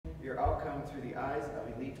your outcome through the eyes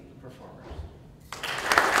of elite performers.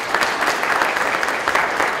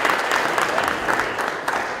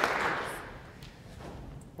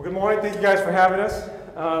 Well, good morning. Thank you guys for having us.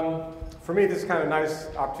 For me, this is kind of a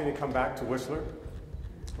nice opportunity to come back to Whistler.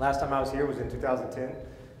 Last time I was here was in 2010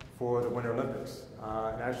 for the Winter Olympics.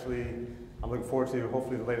 And actually, I'm looking forward to,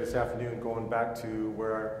 hopefully later this afternoon, going back to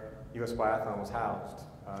where our U.S. Biathlon was housed,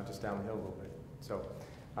 just down the hill a little bit. So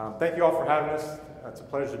thank you all for having us. It's a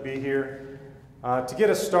pleasure to be here. To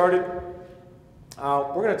get us started,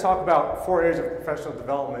 we're going to talk about 4 areas of professional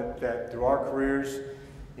development that through our careers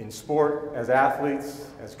in sport, as athletes,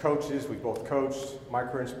 as coaches, we've both coached, my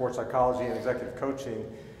career in sports psychology and executive coaching,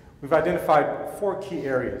 we've identified 4 key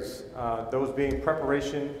areas, those being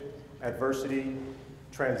preparation, adversity,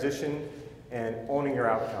 transition, and owning your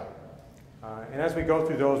outcome. And as we go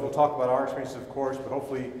through those, we'll talk about our experiences, of course, but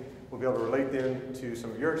hopefully we'll be able to relate them to some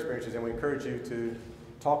of your experiences, and we encourage you to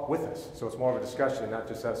talk with us. So it's more of a discussion, not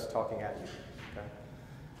just us talking at you. Okay?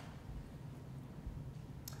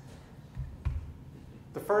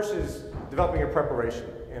 The first is developing a preparation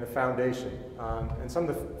and a foundation. And some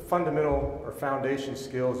of the fundamental or foundation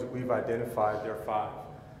skills that we've identified, there are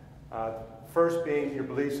 5. First being your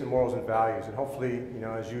beliefs and morals and values. And hopefully,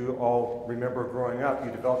 as you all remember growing up,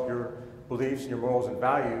 you develop your beliefs and your morals and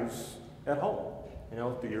values at home.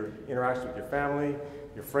 Through your interactions with your family,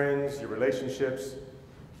 your friends, your relationships.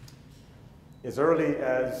 As early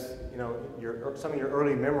as, some of your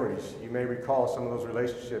early memories, you may recall some of those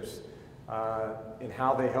relationships and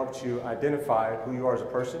how they helped you identify who you are as a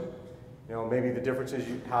person. Maybe the differences,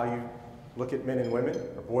 how you look at men and women,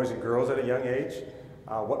 or boys and girls at a young age,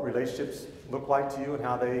 what relationships look like to you and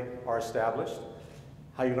how they are established,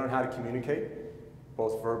 how you learn how to communicate,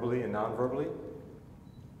 both verbally and non-verbally.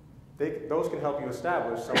 Those can help you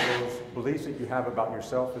establish some of those beliefs that you have about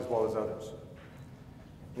yourself as well as others.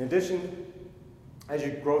 In addition, as you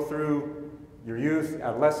grow through your youth,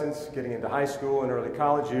 adolescence, getting into high school and early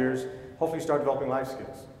college years, hopefully you start developing life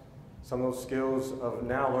skills. Some of those skills of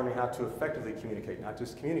now learning how to effectively communicate, not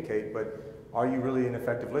just communicate, but are you really an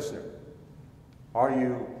effective listener? Are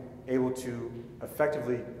you able to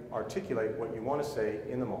effectively articulate what you want to say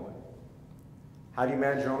in the moment? How do you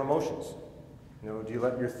manage your own emotions? Do you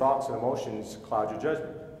let your thoughts and emotions cloud your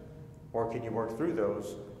judgment? Or can you work through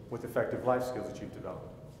those with effective life skills that you've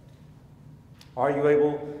developed? Are you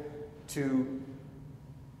able to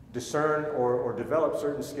discern or develop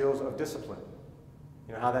certain skills of discipline?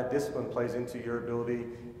 How that discipline plays into your ability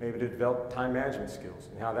maybe to develop time management skills,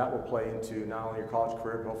 and how that will play into not only your college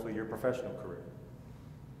career, but hopefully your professional career.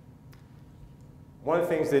 One of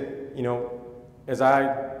the things that, as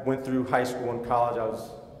I went through high school and college,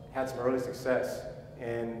 had some early success,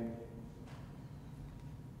 and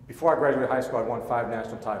before I graduated high school, I won 5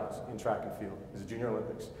 national titles in track and field as a Junior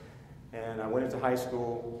Olympics. And I went into high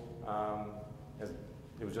school, as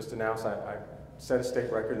it was just announced, I set a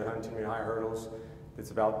state record in the 110-meter high hurdles.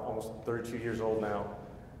 It's about almost 32 years old now.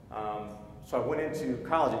 So I went into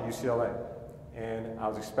college at UCLA, and I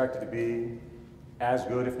was expected to be as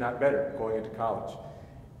good, if not better, going into college.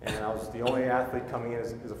 And I was the only athlete coming in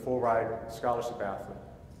as a full-ride scholarship athlete.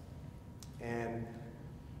 And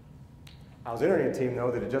I was entering a team, though,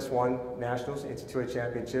 that had just won nationals, NCAA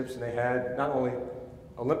championships, and they had not only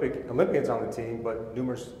Olympians on the team, but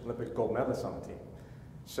numerous Olympic gold medalists on the team.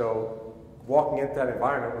 So walking into that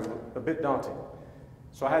environment was a bit daunting.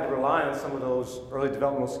 So I had to rely on some of those early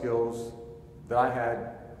developmental skills that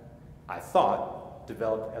I thought,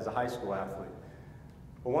 developed as a high school athlete.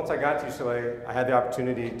 But once I got to UCLA, I had the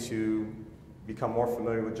opportunity to become more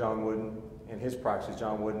familiar with John Wooden and his practices.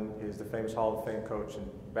 John Wooden is the famous Hall of Fame coach in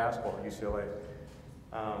basketball at UCLA.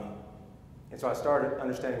 And so I started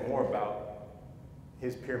understanding more about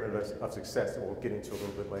his pyramid of success that we'll get into a little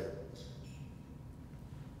bit later.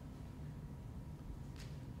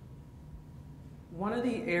 One of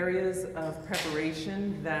the areas of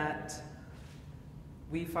preparation that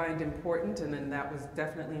we find important, and then that was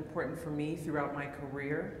definitely important for me throughout my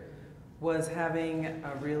career, was having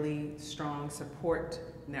a really strong support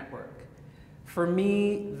network. For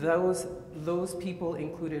me, those people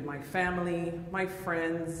included my family, my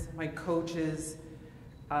friends, my coaches,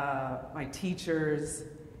 my teachers,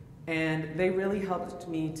 and they really helped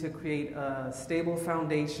me to create a stable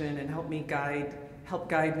foundation and help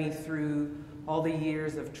guide me through all the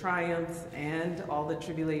years of triumphs and all the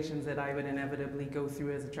tribulations that I would inevitably go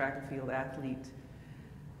through as a track and field athlete.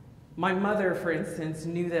 My mother, for instance,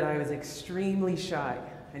 knew that I was extremely shy.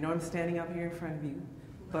 I know I'm standing up here in front of you,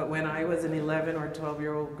 but when I was an 11 or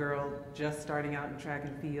 12-year-old girl just starting out in track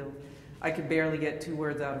and field, I could barely get 2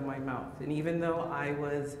 words out of my mouth. And even though I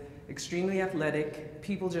was extremely athletic.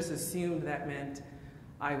 People just assumed that meant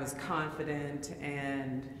I was confident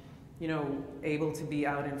and, you know, able to be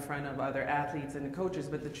out in front of other athletes and the coaches,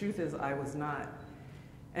 but the truth is I was not.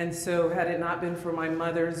 And so had it not been for my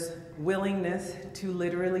mother's willingness to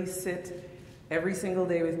literally sit every single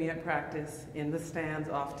day with me at practice in the stands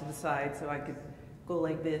off to the side so I could go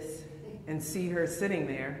like this and see her sitting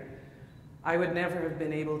there, I would never have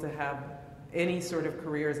been able to have any sort of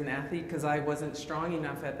career as an athlete because I wasn't strong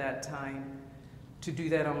enough at that time to do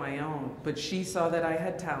that on my own. But she saw that I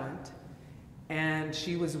had talent, and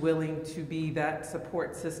she was willing to be that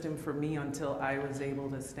support system for me until I was able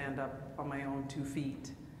to stand up on my own 2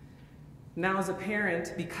 feet. Now as a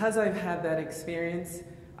parent, because I've had that experience,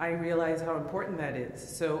 I realize how important that is.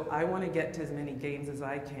 So I want to get to as many games as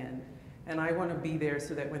I can, and I want to be there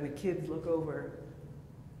so that when the kids look over,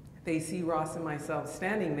 they see Ross and myself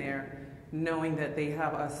standing there, knowing that they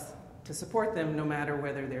have us to support them no matter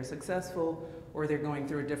whether they're successful or they're going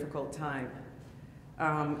through a difficult time.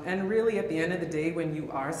 And really at the end of the day, when you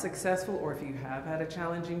are successful or if you have had a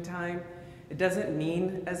challenging time, it doesn't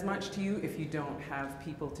mean as much to you if you don't have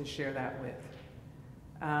people to share that with.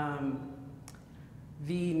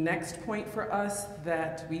 The next point for us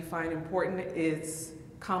that we find important is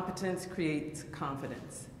competence creates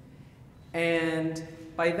confidence. And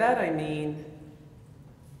by that I mean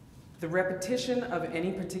the repetition of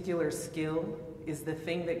any particular skill is the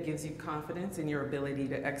thing that gives you confidence in your ability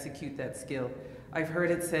to execute that skill. I've heard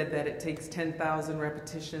it said that it takes 10,000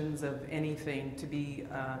 repetitions of anything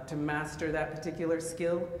to master that particular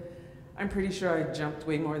skill. I'm pretty sure I jumped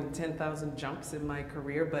way more than 10,000 jumps in my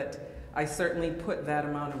career, but I certainly put that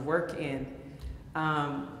amount of work in.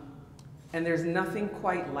 And there's nothing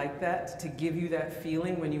quite like that to give you that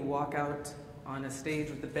feeling when you walk out on a stage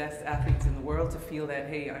with the best athletes in the world to feel that,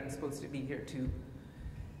 hey, I'm supposed to be here too.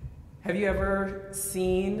 Have you ever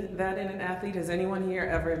seen that in an athlete? Has anyone here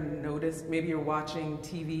ever noticed, maybe you're watching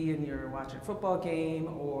TV and you're watching a football game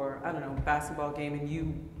or, I don't know, basketball game, and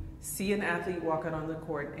you see an athlete walk out on the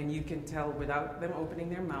court and you can tell without them opening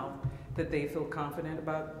their mouth that they feel confident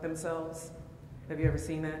about themselves? Have you ever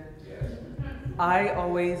seen that? Yes. I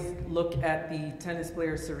always look at the tennis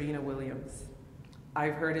player Serena Williams.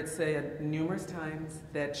 I've heard it said numerous times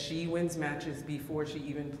that she wins matches before she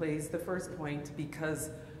even plays the first point because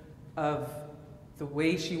of the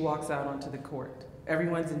way she walks out onto the court.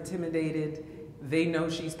 Everyone's intimidated. They know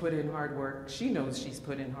she's put in hard work. She knows she's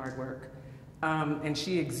put in hard work. And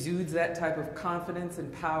she exudes that type of confidence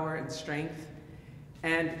and power and strength.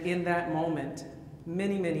 And in that moment,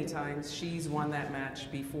 many, many times, she's won that match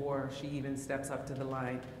before she even steps up to the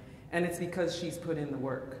line. And it's because she's put in the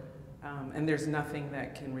work. And there's nothing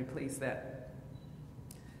that can replace that.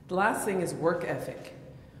 The last thing is work ethic.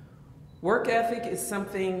 Work ethic is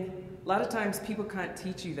something, a lot of times people can't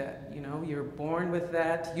teach you that. You know, you're born with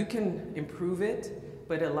that. You can improve it,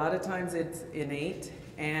 but a lot of times it's innate.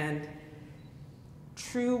 And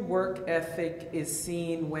true work ethic is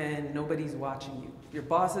seen when nobody's watching you. Your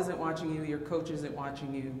boss isn't watching you, your coach isn't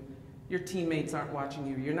watching you, your teammates aren't watching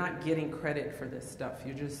you. You're not getting credit for this stuff.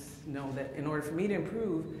 You just know that in order for me to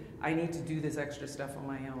improve, I need to do this extra stuff on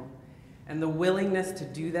my own. And the willingness to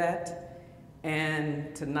do that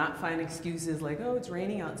and to not find excuses like, oh, it's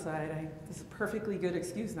raining outside. This is a perfectly good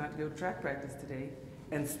excuse not to go to track practice today,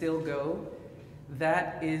 and still go.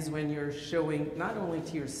 That is when you're showing not only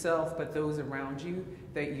to yourself, but those around you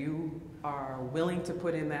that you are willing to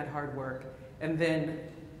put in that hard work. And then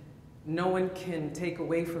no one can take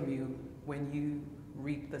away from you when you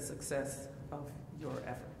reap the success of your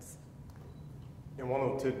efforts. And one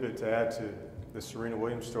little tidbit to add to the Serena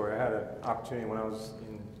Williams story, I had an opportunity when I was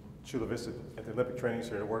in Chula Vista at the Olympic Training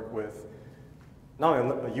Center to work with not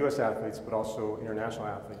only U.S. athletes, but also international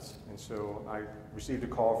athletes. And so I received a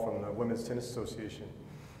call from the Women's Tennis Association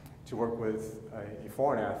to work with a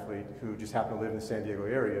foreign athlete who just happened to live in the San Diego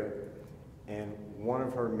area. And one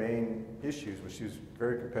of her main issues, which she was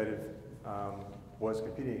very competitive, was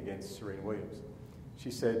competing against Serena Williams.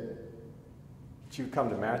 She said she would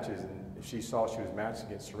come to matches, and if she saw she was matched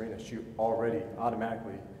against Serena, she already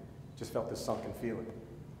automatically just felt this sunken feeling,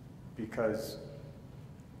 because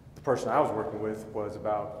the person I was working with was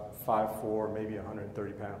about 5'4", maybe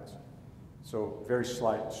 130 pounds. So very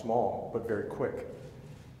slight, small, but very quick,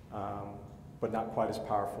 but not quite as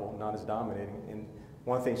powerful, not as dominating. And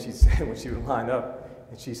one thing she said when she would line up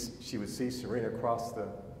and she would see Serena across the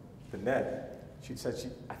net, she said,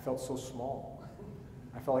 I felt so small.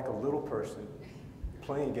 I felt like a little person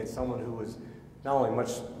playing against someone who was not only much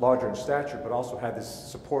larger in stature, but also had this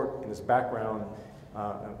support and this background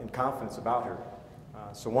and confidence about her.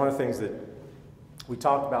 So one of the things that we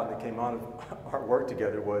talked about and that came out of our work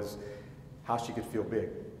together was how she could feel big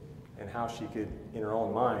and how she could, in her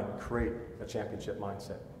own mind, create a championship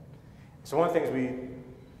mindset. So one of the things we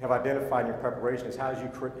have identified in your preparation is how do you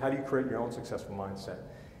create your own successful mindset?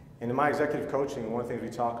 And in my executive coaching, one of the things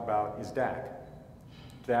we talk about is DAC.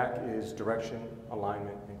 DAC is direction,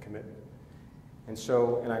 alignment, and commitment. And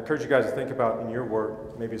so, and I encourage you guys to think about in your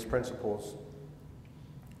work, maybe as principles,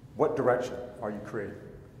 what direction are you creating?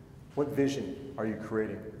 What vision are you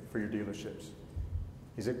creating for your dealerships?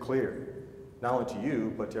 Is it clear, not only to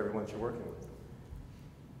you, but to everyone that you're working with?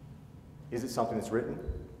 Is it something that's written?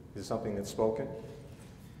 Is it something that's spoken?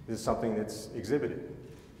 Is it something that's exhibited?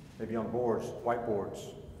 Maybe on boards,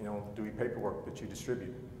 whiteboards, do we paperwork that you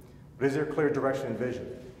distribute? But is there clear direction and vision?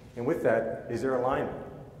 And with that, is there alignment?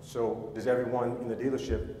 So does everyone in the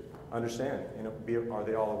dealership understand? And are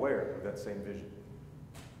they all aware of that same vision?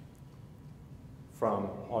 From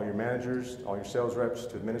all your managers, all your sales reps,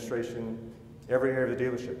 to administration, every area of the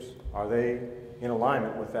dealerships. Are they in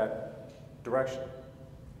alignment with that direction?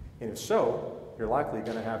 And if so, you're likely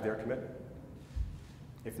going to have their commitment.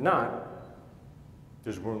 If not,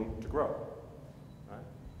 there's room to grow. Right?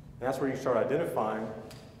 And that's where you start identifying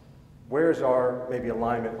where's our maybe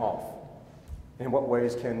alignment off? And in what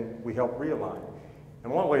ways can we help realign?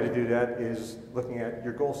 And one way to do that is looking at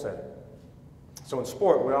your goal setting. So in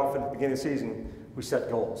sport, we often, at the beginning of the season, we set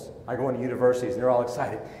goals. I go into universities and they're all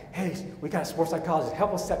excited. Hey, we got sports psychologists,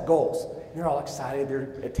 help us set goals. And they're all excited.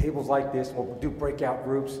 They're at tables like this. We'll do breakout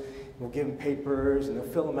groups. We'll give them papers and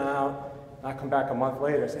they'll fill them out. And I come back a month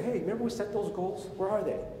later and say, hey, remember we set those goals? Where are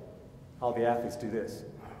they? All the athletes do this.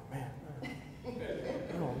 Oh, man.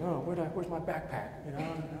 I don't know. Where's my backpack? I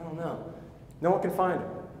don't know. No one can find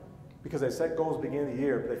them because they set goals at the beginning of the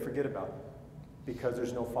year, but they forget about it because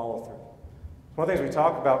there's no follow-through. One of the things we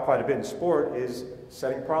talk about quite a bit in sport is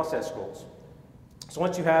setting process goals. So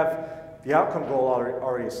once you have the outcome goal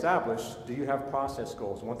already established, do you have process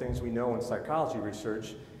goals? And one of the things we know in psychology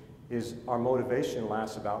research is our motivation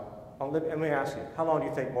lasts about, let me ask you, how long do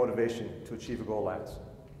you think motivation to achieve a goal lasts?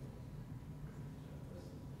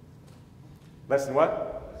 Less than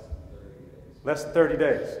what? Less than 30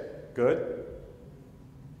 days. Good.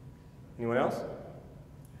 Anyone else?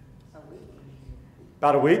 A week.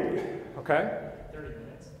 About a week? Okay. 30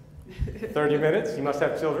 minutes. 30 minutes? You must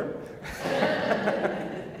have children.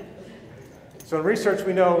 So in research,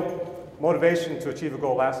 we know motivation to achieve a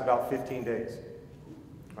goal lasts about 15 days.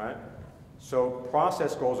 Right? So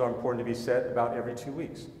process goals are important to be set about every 2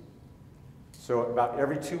 weeks. So about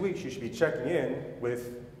every 2 weeks, you should be checking in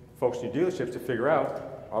with folks in your dealerships to figure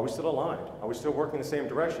out, are we still aligned? Are we still working in the same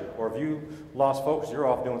direction? Or have you lost focus? You're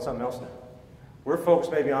off doing something else now. We're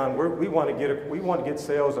focused maybe on, we want to get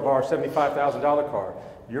sales of our $75,000 car.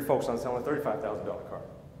 You're focused on selling a $35,000 car.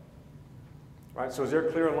 Right? So is there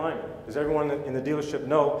clear alignment? Does everyone in the dealership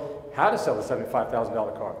know how to sell the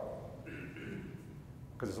 $75,000 car?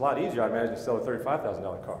 Because it's a lot easier, I imagine, to sell a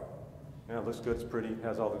 $35,000 car. Yeah, it looks good, it's pretty, it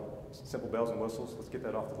has all the simple bells and whistles. Let's get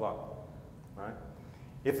that off the block. Right?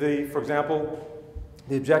 If for example,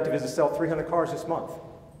 the objective is to sell 300 cars this month,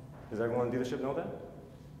 does everyone in the dealership know that?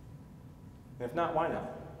 And if not, why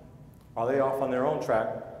not? Are they off on their own track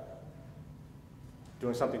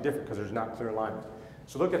doing something different because there's not clear alignment?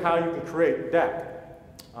 So look at how you can create DAC.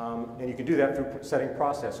 And you can do that through setting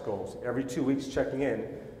process goals. Every 2 weeks checking in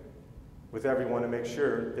with everyone to make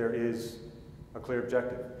sure there is a clear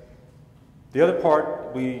objective. The other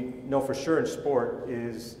part we know for sure in sport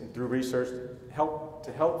is, through research,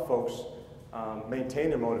 to help folks maintain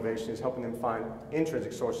their motivation is helping them find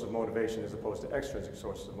intrinsic sources of motivation as opposed to extrinsic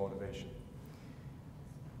sources of motivation.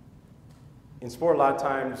 In sport, a lot of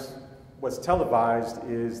times, what's televised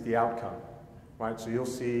is the outcome, right? So you'll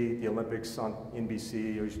see the Olympics on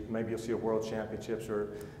NBC, or maybe you'll see a World Championships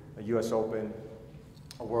or a US Open,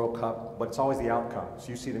 a World Cup, but it's always the outcome. So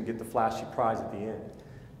you see them get the flashy prize at the end,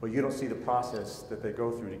 but you don't see the process that they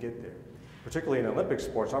go through to get there. Particularly in Olympic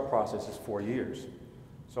sports, our process is 4 years.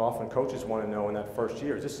 So often coaches want to know in that first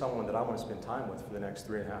year, is this someone that I want to spend time with for the next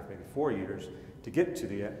 3.5, maybe 4 years to get to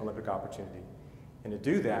the Olympic opportunity? And to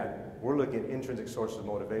do that, we're looking at intrinsic sources of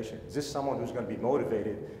motivation. Is this someone who's going to be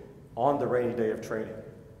motivated on the rainy day of training,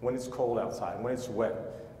 when it's cold outside, when it's wet,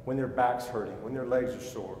 when their back's hurting, when their legs are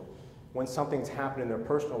sore, when something's happened in their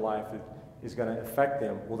personal life that is going to affect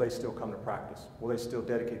them, will they still come to practice? Will they still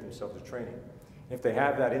dedicate themselves to training? If they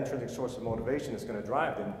have that intrinsic source of motivation that's going to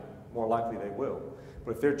drive them, more likely they will.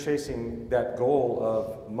 But if they're chasing that goal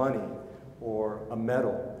of money or a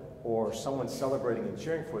medal or someone celebrating and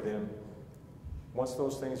cheering for them, once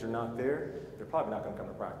those things are not there, they're probably not going to come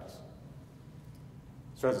to practice.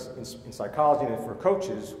 So as in psychology and for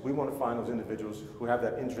coaches, we want to find those individuals who have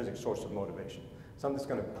that intrinsic source of motivation, something that's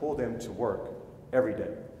going to pull them to work every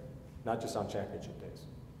day, not just on championship days.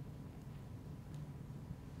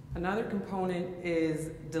 Another component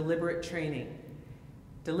is deliberate training.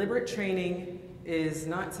 Deliberate training is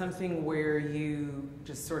not something where you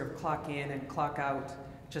just sort of clock in and clock out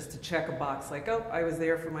just to check a box like, oh, I was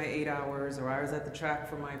there for my 8 hours, or I was at the track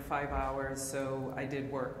for my 5 hours, so I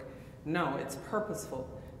did work. No, it's purposeful.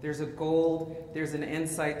 There's a goal, there's an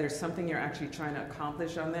insight, there's something you're actually trying to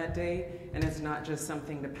accomplish on that day, and it's not just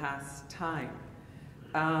something to pass time.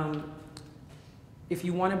 If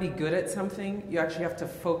you want to be good at something, you actually have to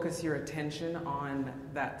focus your attention on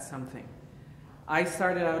that something. I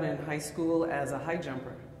started out in high school as a high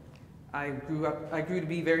jumper. I grew to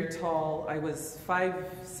be very tall. I was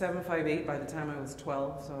 5'7", 5'8" by the time I was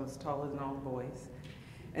 12, so I was taller than all the boys.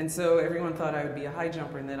 And so everyone thought I would be a high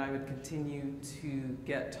jumper and then I would continue to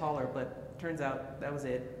get taller, but turns out that was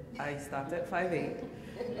it. I stopped at 5'8".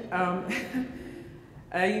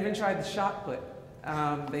 I even tried the shot put.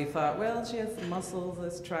 They thought, well, she has some muscles,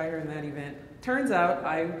 let's try her in that event. Turns out,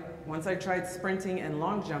 once I tried sprinting and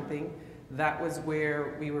long jumping, that was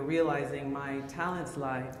where we were realizing my talents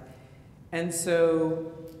lied. And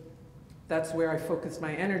so that's where I focused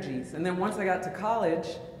my energies. And then once I got to college,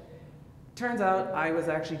 turns out I was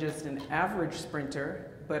actually just an average sprinter,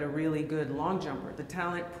 but a really good long jumper. The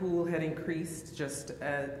talent pool had increased,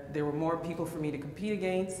 there were more people for me to compete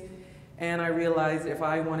against. And I realized if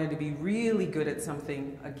I wanted to be really good at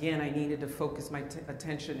something, again, I needed to focus my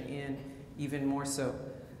attention in even more so.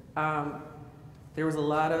 There was a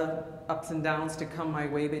lot of ups and downs to come my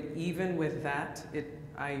way, but even with that,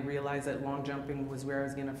 I realized that long jumping was where I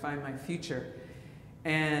was going to find my future.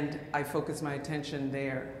 And I focused my attention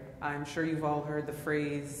there. I'm sure you've all heard the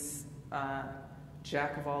phrase,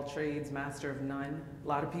 jack of all trades, master of none. A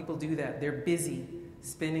lot of people do that. They're busy.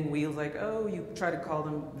 Spinning wheels like, oh, you try to call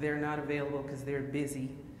them, they're not available because they're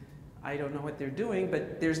busy. I don't know what they're doing,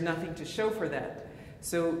 but there's nothing to show for that.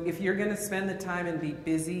 So if you're going to spend the time and be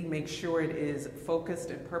busy, make sure it is focused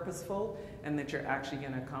and purposeful and that you're actually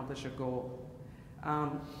going to accomplish a goal.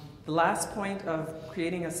 The last point of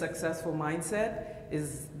creating a successful mindset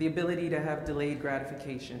is the ability to have delayed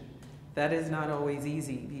gratification. That is not always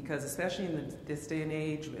easy because especially in this day and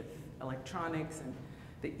age with electronics and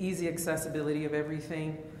the easy accessibility of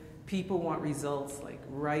everything, people want results like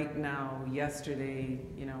right now, yesterday,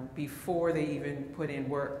 before they even put in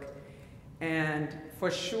work. And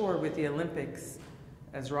for sure with the Olympics,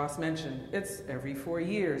 as Ross mentioned, it's every 4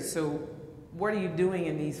 years. So what are you doing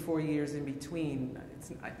in these 4 years in between?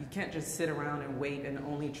 You can't just sit around and wait and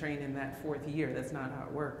only train in that 4th year. That's not how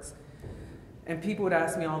it works. And people would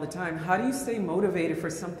ask me all the time, how do you stay motivated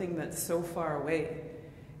for something that's so far away?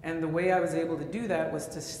 And the way I was able to do that was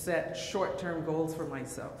to set short-term goals for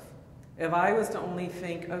myself. If I was to only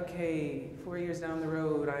think, okay, 4 years down the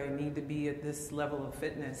road, I need to be at this level of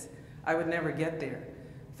fitness, I would never get there.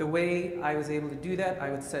 The way I was able to do that, I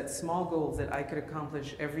would set small goals that I could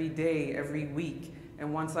accomplish every day, every week.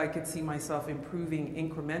 And once I could see myself improving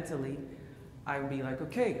incrementally, I would be like,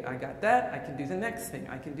 okay, I got that, I can do the next thing,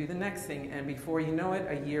 I can do the next thing. And before you know it,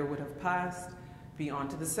 a year would have passed, be on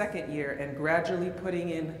to the 2nd year, and gradually putting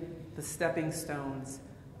in the stepping stones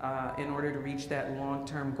in order to reach that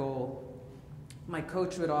long-term goal. My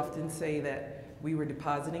coach would often say that we were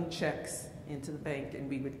depositing checks into the bank and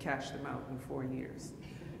we would cash them out in 4 years.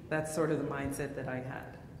 That's sort of the mindset that I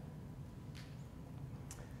had.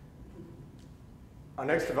 Our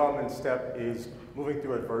next development step is moving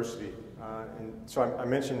through adversity. And so I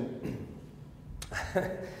mentioned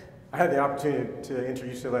I had the opportunity to enter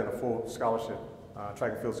UCLA on a full scholarship,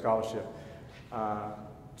 track and field scholarship.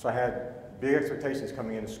 So I had big expectations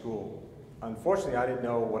coming into school. Unfortunately, I didn't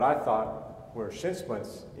know what I thought were shin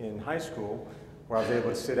splints in high school, where I was able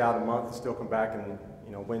to sit out a month and still come back and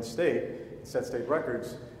win state, set state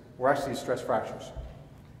records, were actually stress fractures.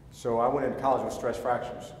 So I went into college with stress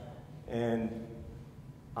fractures. And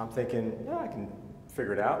I'm thinking, yeah, I can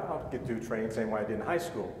figure it out. I'll get through training the same way I did in high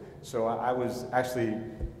school. So I was actually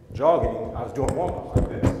jogging. I was doing warm-ups like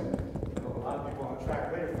this. A lot of people on the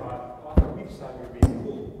track later thought, oh, I thought we decided we were being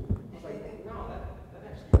cool. I was like, no, that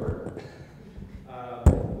actually hurt.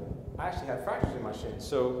 I actually had fractures in my shin.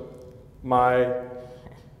 So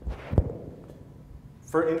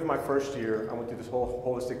into my first year, I went through this whole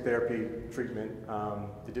holistic therapy treatment.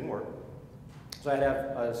 It didn't work. So I had to have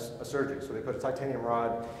a surgery. So they put a titanium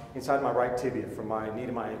rod inside my right tibia from my knee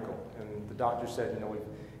to my ankle. And the doctor said, we've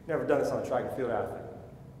never done this on a track and field athlete.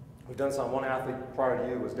 We've done this on one athlete prior to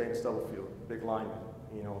you, was Dana Stubblefield, big lineman.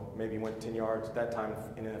 you know, maybe went 10 yards at that time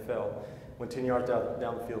in NFL, went 10 yards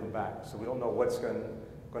down the field and back. So we don't know what's going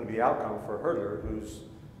to be the outcome for a hurdler who's,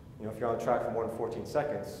 you know, if you're on the track for more than 14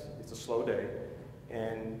 seconds, it's a slow day,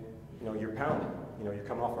 and, you know, you're pounding. You know, you're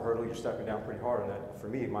coming off a hurdle, you're stepping down pretty hard on that, for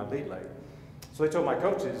me, my lead leg. So they told my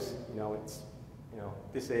coaches, you know, it's, you know,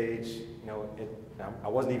 this age, you know, I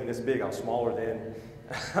wasn't even this big, I was smaller then.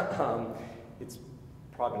 It's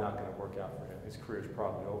probably not going to work out for him. His career's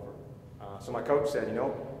probably over. So my coach said, you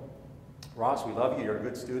know, Ross, we love you, you're a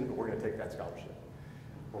good student, but we're going to take that scholarship.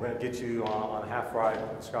 We're going to get you on a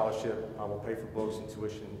half-ride scholarship. We'll pay for books and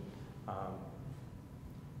tuition.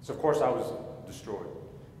 So of course I was destroyed.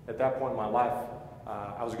 At that point in my life,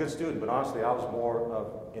 I was a good student, but honestly I was more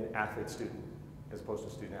of an athlete student as opposed to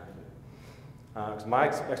a student athlete. Because my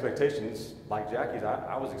expectations, like Jackie's,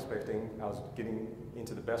 I was getting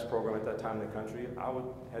into the best program at that time in the country.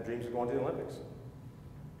 Had dreams of going to the Olympics.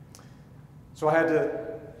 So I had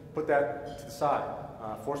to put that to the side.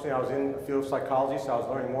 Fortunately, I was in the field of psychology, so I was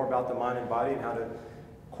learning more about the mind and body and how to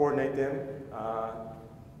coordinate them.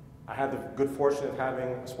 I had the good fortune of having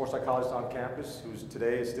a sports psychologist on campus, who's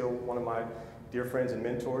today is still one of my dear friends and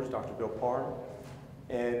mentors, Dr. Bill Parham.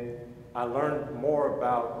 And I learned more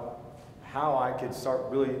about how I could start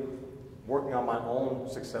really working on my own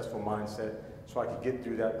successful mindset so I could get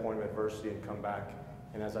through that point of adversity and come back.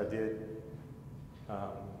 And as I did,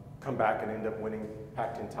 come back and end up winning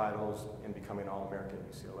Pac-10 titles and becoming an All-American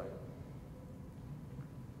at UCLA.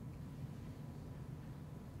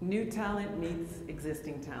 New talent meets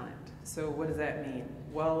existing talent. So what does that mean?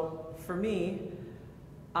 Well, for me,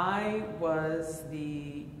 I was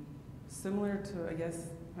similar to, I guess,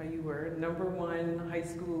 how you were, #1 high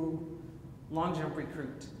school long jump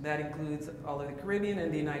recruit. That includes all of the Caribbean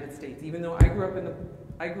and the United States, even though I grew up in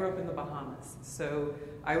the Bahamas. So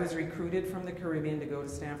I was recruited from the Caribbean to go to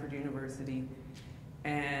Stanford University.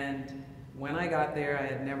 And when I got there, I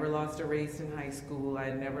had never lost a race in high school. I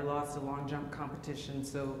had never lost a long jump competition.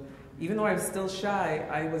 So even though I was still shy,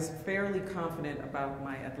 I was fairly confident about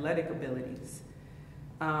my athletic abilities.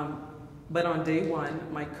 But on day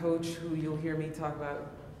one, my coach, who you'll hear me talk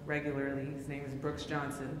about regularly, his name is Brooks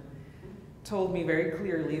Johnson, told me very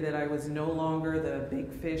clearly that I was no longer the big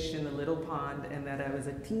fish in the little pond and that I was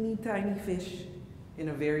a teeny tiny fish in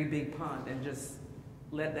a very big pond, and just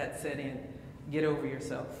let that set in. Get over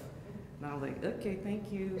yourself. And I was like, okay,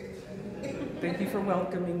 thank you. Thank you for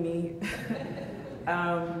welcoming me.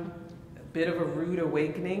 A bit of a rude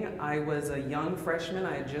awakening. I was a young freshman.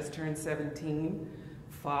 I had just turned 17,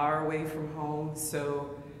 far away from home.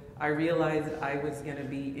 So I realized I was going to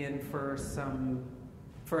be in for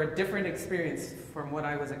a different experience from what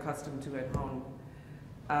I was accustomed to at home.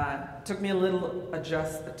 It took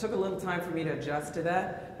a little time for me to adjust to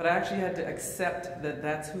that, but I actually had to accept that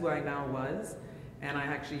that's who I now was, and I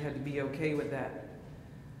actually had to be okay with that.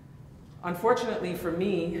 Unfortunately for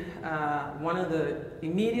me, one of the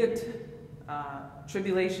immediate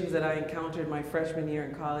tribulations that I encountered my freshman year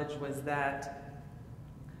in college was that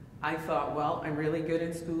I thought, well, I'm really good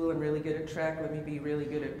in school, I'm really good at track, let me be really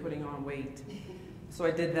good at putting on weight. So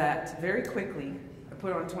I did that very quickly. I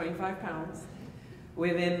put on 25 pounds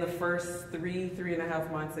within the first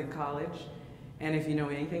 3.5 months in college. And if you know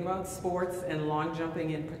anything about sports and long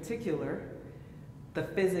jumping in particular, the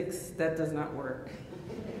physics, that does not work.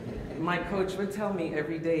 My coach would tell me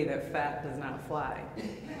every day that fat does not fly.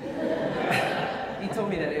 He told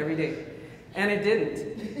me that every day. And it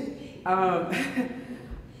didn't.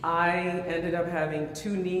 I ended up having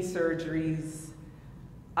 2 knee surgeries.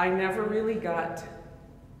 I never really got,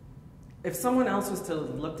 if someone else was to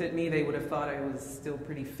have looked at me, they would have thought I was still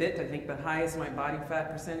pretty fit. I think the highest my body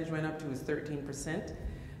fat percentage went up to was 13%,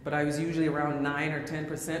 but I was usually around 9 or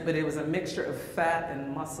 10%, but it was a mixture of fat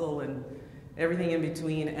and muscle and everything in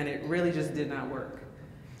between, and it really just did not work.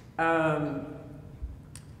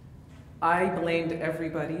 I blamed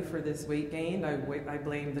everybody for this weight gain. I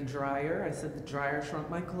blamed the dryer. I said the dryer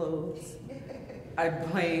shrunk my clothes. I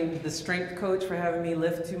blamed the strength coach for having me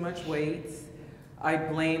lift too much weights. I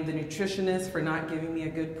blamed the nutritionist for not giving me a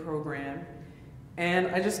good program.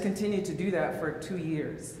 And I just continued to do that for 2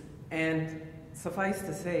 years. And suffice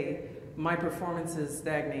to say, my performances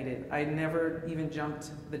stagnated. I never even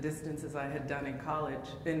jumped the distances I had done in college.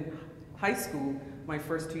 In high school, my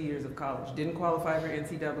first 2 years of college. Didn't qualify for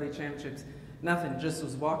NCAA championships, nothing. Just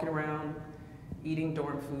was walking around, eating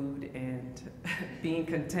dorm food, and being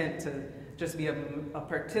content to just be a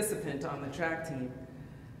participant on the track team.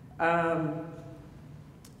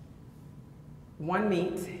 One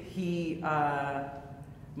meet,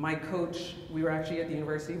 my coach, we were actually at the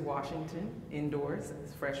University of Washington, indoors,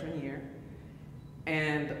 his freshman year,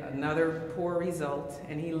 and another poor result,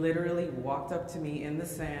 and he literally walked up to me in the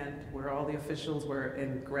sand where all the officials were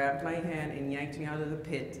and grabbed my hand and yanked me out of the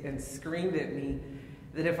pit and screamed at me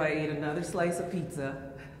that if I ate another slice of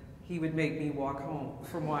pizza, he would make me walk home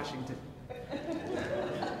from Washington.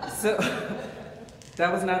 So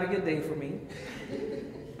that was not a good day for me.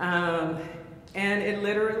 And it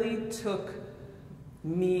literally took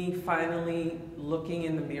me finally looking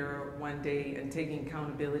in the mirror one day and taking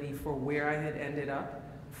accountability for where I had ended up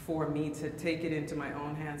for me to take it into my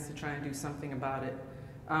own hands to try and do something about it.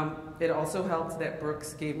 It also helped that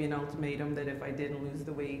Brooks gave me an ultimatum that if I didn't lose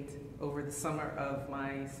the weight over the summer of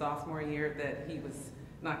my sophomore year, that he was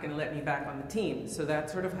not going to let me back on the team. So that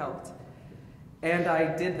sort of helped. And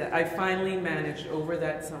I did that. I finally managed over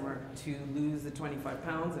that summer to lose the 25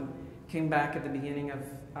 pounds and came back at the beginning of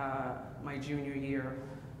my junior year,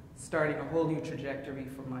 starting a whole new trajectory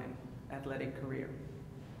for my athletic career.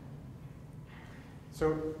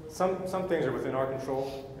 So some things are within our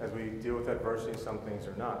control as we deal with adversity, and some things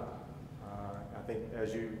are not. I think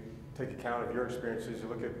as you take account of your experiences, you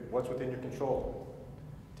look at what's within your control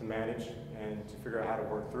to manage and to figure out how to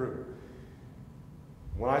work through.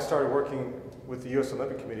 When I started working with the U.S.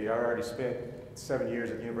 Olympic Committee, I already spent 7 years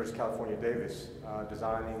at the University of California, Davis,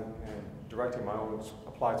 designing and directing my own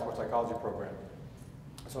applied sports psychology program.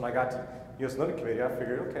 So when I got to the U.S. Olympic Committee, I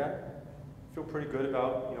figured, okay, I feel pretty good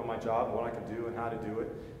about my job and what I can do and how to do it.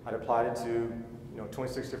 I'd applied it to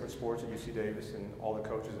 26 different sports at UC Davis and all the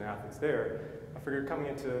coaches and athletes there. I figured coming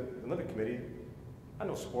into the Olympic Committee, I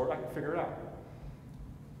know sport, I can figure it out.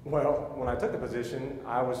 Well, when I took the position,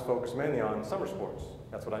 I was focused mainly on summer sports.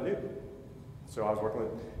 That's what I knew. So I was working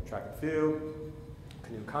with track and field,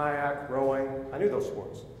 canoe kayak, rowing. I knew those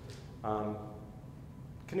sports.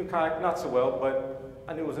 Canoe kayak, not so well, but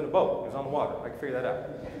I knew it was in a boat. It was on the water. I could figure that out.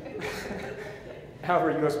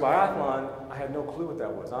 However, U.S. biathlon, I had no clue what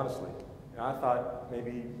that was, honestly. I thought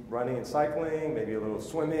maybe running and cycling, maybe a little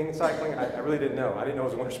swimming and cycling. I really didn't know. I didn't know it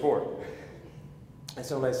was a winter sport. And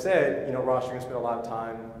so when I said, Ross, you're going to spend a lot of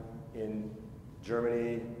time in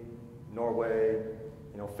Germany, Norway,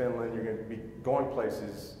 Finland, you're going to be going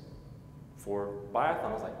places for biathlon.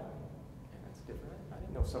 I was like, yeah, that's different. I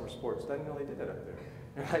didn't know summer sports. I didn't know they did that up there.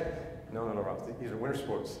 And no, Ross, these are winter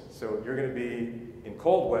sports. So you're going to be in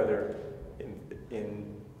cold weather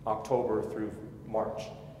in October through March.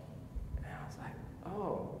 And I was like,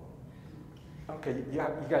 oh, okay, you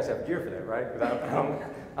guys have gear for that, right? Because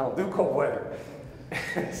I don't do cold weather.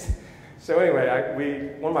 So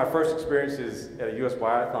anyway, one of my first experiences at a U.S.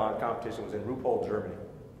 biathlon competition was in Ruppol, Germany.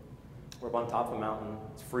 We're up on top of a mountain.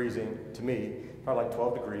 It's freezing, to me, probably like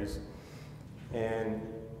 12 degrees. And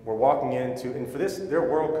we're walking into, and for this, their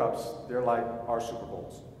World Cups, they're like our Super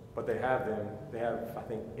Bowls. But they have, I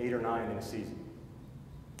think, 8 or 9 in a season.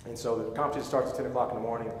 And so the competition starts at 10 o'clock in the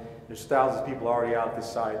morning. There's thousands of people already out at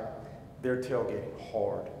this site. They're tailgating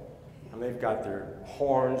hard. And they've got their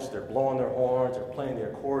horns, they're blowing their horns, they're playing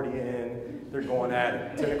the accordion, they're going at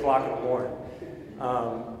it, 10 o'clock in the morning.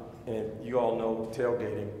 And you all know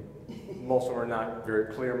tailgating. Most of them are not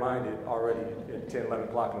very clear-minded already at 10, 11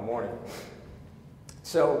 o'clock in the morning.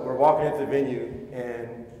 So we're walking into the venue,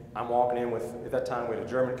 and I'm walking in with, at that time, we had a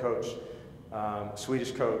German coach,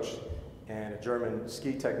 Swedish coach, and a German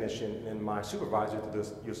ski technician, and my supervisor to the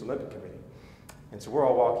U.S. Olympic Committee. And so we're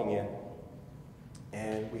all walking in,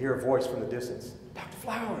 and we hear a voice from the distance, Dr.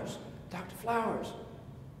 Flowers, Dr. Flowers.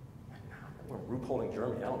 We're in Ruppol in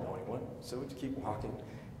Germany, I don't know anyone. So we just keep walking.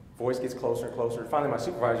 Voice gets closer and closer. Finally, my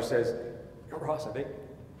supervisor says, Yo, Ross, I think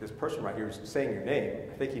this person right here is saying your name.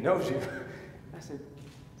 I think he knows you. I said,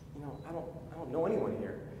 I don't know anyone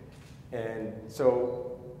here. And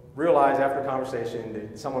so realized after a conversation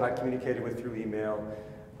that someone I communicated with through email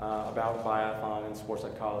about biathlon and sports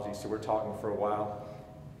psychology, so we're talking for a while.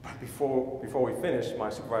 But before we finish, my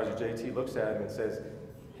supervisor, JT, looks at him and says,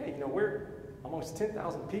 hey, we're amongst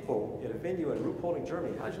 10,000 people at a venue in Ruppol,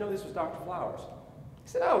 Germany. How did you know this was Dr. Flowers? He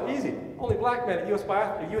said, oh, easy. Only black men at a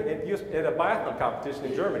biathlon competition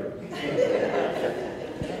in Germany.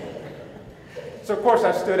 So, of course,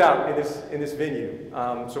 I stood out in this venue.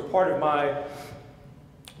 So part of my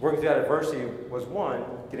working through that adversity was, one,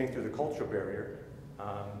 getting through the cultural barrier,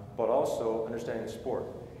 but also understanding the sport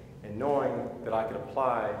and knowing that I could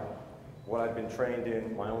apply what I'd been trained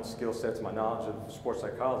in, my own skill sets, my knowledge of sports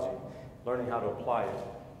psychology, learning how to apply it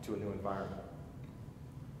to a new environment.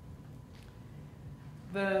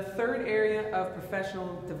 The third area of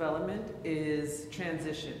professional development is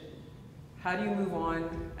transition. How do you move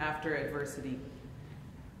on after adversity?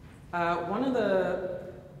 One of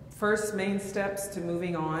the first main steps to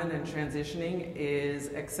moving on and transitioning is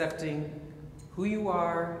accepting who you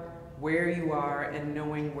are, where you are and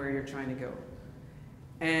knowing where you're trying to go.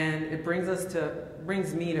 And it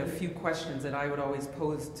brings me to a few questions that I would always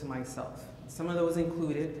pose to myself. Some of those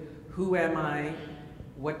included, who am I?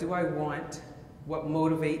 What do I want? What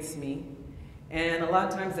motivates me? And a lot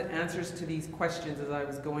of times the answers to these questions as I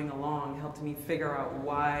was going along helped me figure out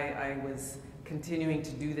why I was continuing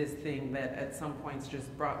to do this thing that at some points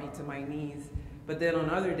just brought me to my knees. But then on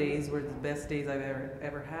other days were the best days I've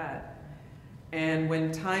ever had. And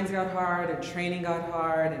when times got hard and training got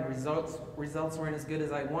hard and results weren't as good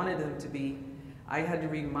as I wanted them to be, I had to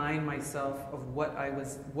remind myself of what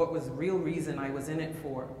was the real reason I was in it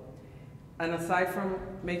for. And aside from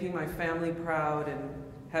making my family proud and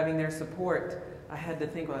having their support, I had to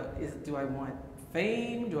think about, do I want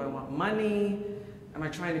fame? Do I want money? Am I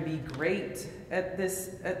trying to be great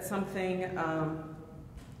at something?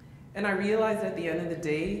 And I realized at the end of the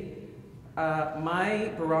day,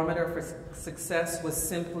 my barometer for success was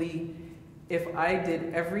simply if I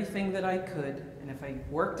did everything that I could, and if I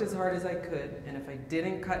worked as hard as I could, and if I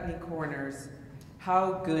didn't cut any corners,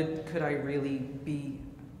 how good could I really be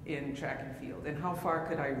in track and field, and how far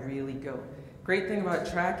could I really go? Great thing about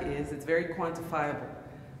track is it's very quantifiable.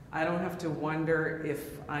 I don't have to wonder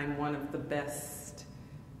if I'm one of the best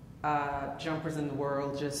jumpers in the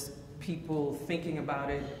world, just people thinking about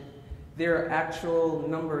it. There are actual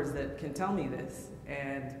numbers that can tell me this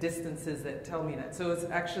and distances that tell me that. So it's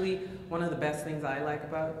actually one of the best things I like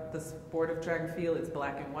about the sport of track and field. It's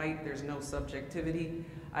black and white. There's no subjectivity.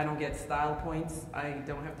 I don't get style points. I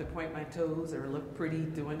don't have to point my toes or look pretty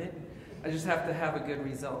doing it. I just have to have a good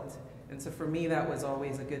result. And so for me, that was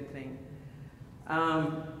always a good thing.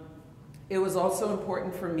 It was also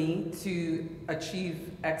important for me to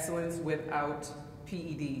achieve excellence without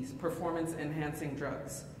PEDs, performance-enhancing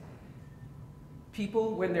drugs.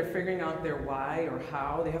 People, when they're figuring out their why or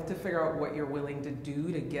how, they have to figure out what you're willing to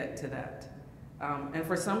do to get to that. And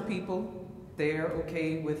for some people, they're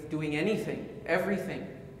okay with doing anything, everything.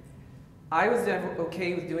 I was never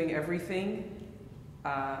okay with doing everything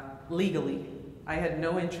legally. I had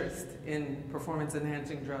no interest in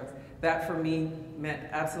performance-enhancing drugs. That for me meant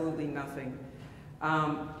absolutely nothing.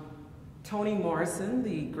 Toni Morrison,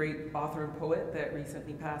 the great author and poet that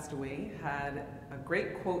recently passed away, had a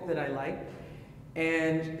great quote that I liked.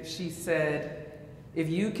 And she said, if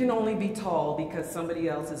you can only be tall because somebody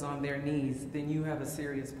else is on their knees, then you have a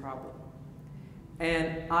serious problem.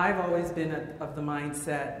 And I've always been of the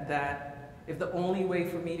mindset that if the only way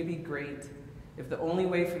for me to be great, if the only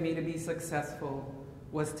way for me to be successful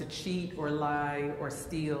was to cheat or lie or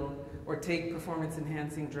steal or take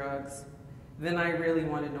performance-enhancing drugs, then I really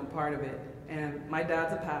wanted no part of it. And my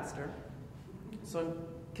dad's a pastor, so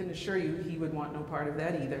I can assure you he would want no part of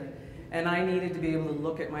that either. And I needed to be able to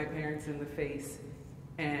look at my parents in the face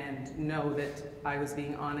and know that I was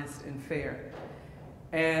being honest and fair.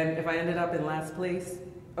 And if I ended up in last place,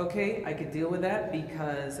 okay, I could deal with that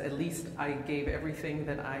because at least I gave everything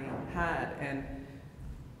that I had. And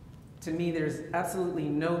to me, there's absolutely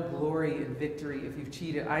no glory in victory if you've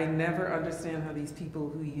cheated. I never understand how these people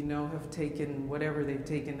who you know have taken whatever they've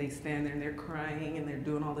taken, they stand there and they're crying and they're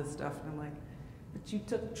doing all this stuff. And I'm like, but you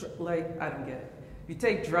took, I don't get it. If you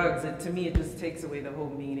take drugs, to me, it just takes away the whole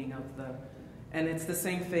meaning of and it's the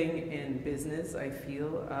same thing in business, I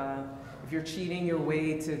feel. If you're cheating your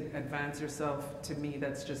way to advance yourself, to me,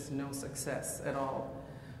 that's just no success at all.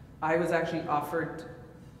 I was actually offered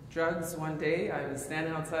drugs one day. I was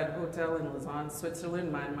standing outside a hotel in Lausanne,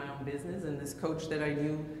 Switzerland, minding my own business, and this coach that I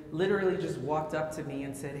knew literally just walked up to me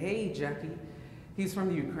and said, hey, Jackie, he's from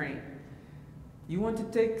the Ukraine. You want to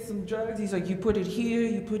take some drugs? He's like, you put it here,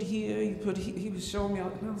 you put here, you put here. He was showing me,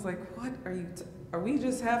 and I was like, what are you, are we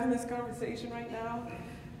just having this conversation right now?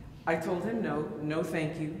 I told him no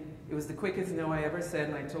thank you. It was the quickest no I ever said,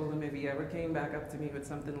 and I told him if he ever came back up to me with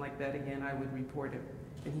something like that again, I would report him.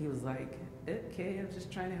 And he was like, okay, I'm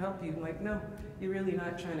just trying to help you. I'm like, no, you're really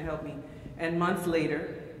not trying to help me. And months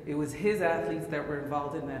later, it was his athletes that were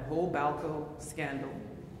involved in that whole Balco scandal.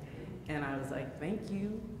 And I was like, thank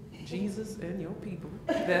you, Jesus and your people,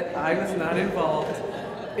 that I was not involved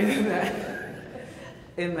in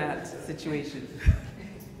that situation.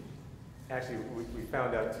 Actually, we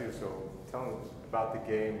found out too, so tell them about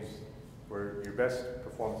the games, where your best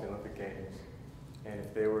performance in Olympic Games, and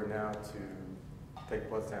if they were now to take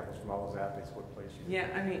blood samples from all those athletes, what place you? Yeah,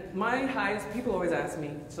 I mean, my highest, people always ask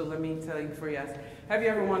me, so let me tell you before you ask, have you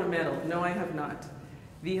ever won a medal? No, I have not.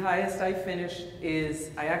 The highest I finished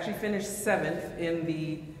is, I actually finished 7th in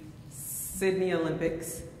the Sydney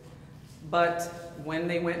Olympics. But when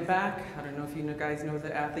they went back, I don't know if you guys know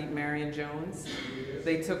the athlete Marion Jones,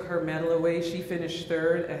 they took her medal away. She finished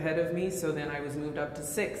third ahead of me, so then I was moved up to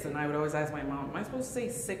sixth. And I would always ask my mom, am I supposed to say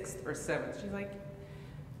sixth or seventh? She's like,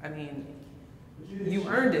 I mean, you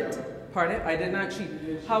earned it. Pardon? I did not cheat.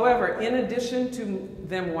 However, in addition to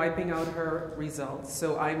them wiping out her results,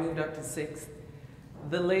 so I moved up to sixth,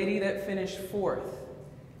 the lady that finished fourth,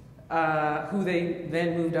 who they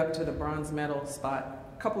then moved up to the bronze medal spot,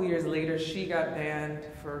 a couple years later, she got banned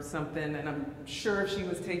for something, and I'm sure if she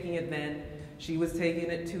was taking it then, she was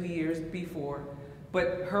taking it 2 years before.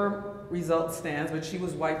 But her result stands, but she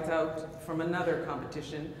was wiped out from another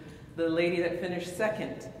competition. The lady that finished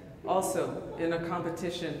second, also in a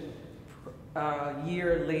competition a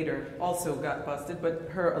year later, also got busted, but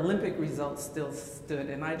her Olympic results still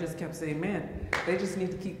stood. And I just kept saying, man, they just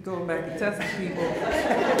need to keep going back and testing people.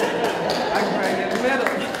 I can probably get a medal.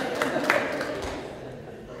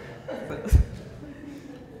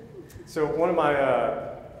 So one of my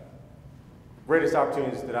greatest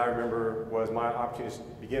opportunities that I remember was my opportunity to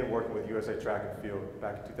begin working with USA Track and Field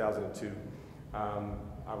back in 2002.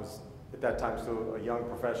 I was at that time still a young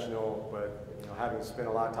professional, but having spent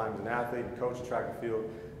a lot of time as an athlete and coach in track and field,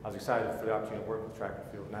 I was excited for the opportunity to work with track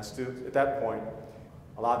and field. And I stood at that point,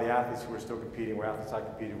 a lot of the athletes who were still competing were athletes I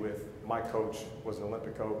competed with. My coach was an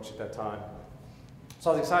Olympic coach at that time.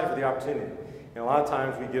 So I was excited for the opportunity. And a lot of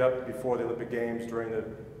times we get up before the Olympic Games during the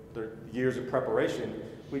years of preparation,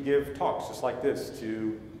 we give talks just like this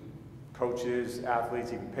to coaches,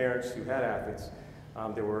 athletes, even parents who had athletes.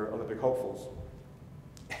 There were Olympic hopefuls.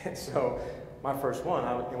 And so my first one,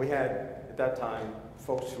 and we had at that time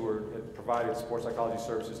folks who had provided sports psychology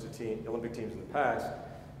services to Olympic teams in the past,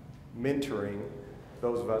 mentoring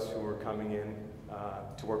those of us who were coming in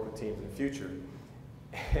to work with teams in the future.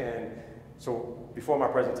 And so before my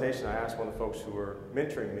presentation, I asked one of the folks who were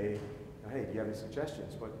mentoring me, hey, do you have any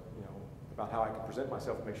suggestions about how I can present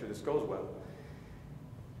myself and make sure this goes well?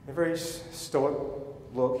 And a very stoic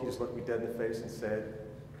look, he just looked me dead in the face and said,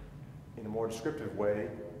 in a more descriptive way,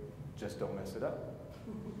 just don't mess it up.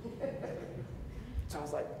 So I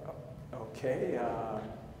was like, oh, okay,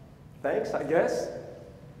 thanks, I guess.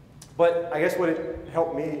 But I guess what it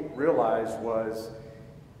helped me realize was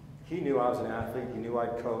he knew I was an athlete, he knew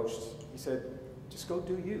I'd coached. He said, just go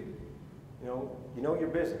do you. You know your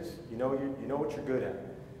business. You know what you're good at.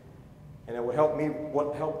 And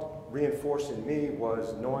what helped reinforce in me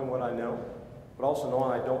was knowing what I know, but also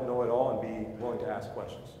knowing I don't know it all and be willing to ask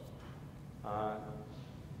questions.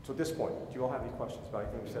 So at this point, do you all have any questions about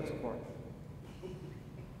anything we said so far?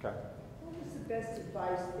 Okay. What was the best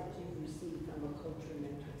advice that you received from a coach or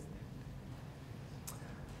mentor?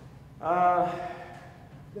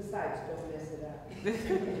 Besides, don't mess it up.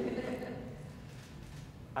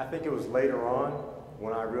 I think it was later on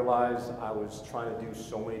when I realized I was trying to do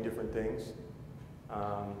so many different things,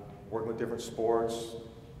 working with different sports,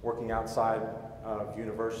 working outside of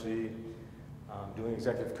university, doing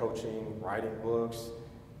executive coaching, writing books,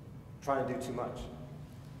 trying to do too much.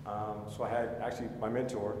 So I had, actually, my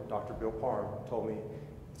mentor, Dr. Bill Parham, told me,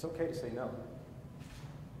 it's okay to say no.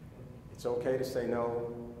 It's okay to say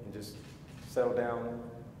no and just settle down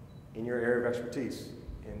in your area of expertise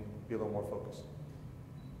and be a little more focused.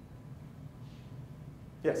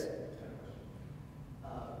 Yes?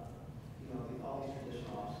 All these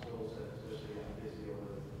traditional obstacles that especially physio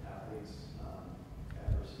with athletes,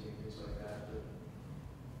 adversity and things like that,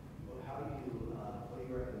 but how do you, what do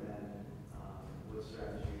you recommend, what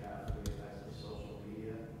strategy you have for the effects of social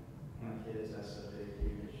media on kids? That's a big,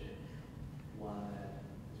 huge one that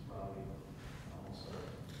is probably almost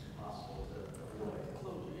impossible to avoid.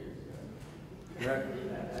 Close your ears. Yeah.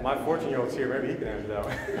 My 14-year-old's here, maybe he can answer that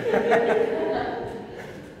one.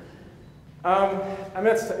 I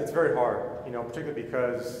mean, it's very hard, particularly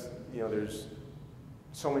because, there's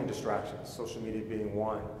so many distractions, social media being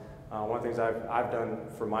one. One of the things I've done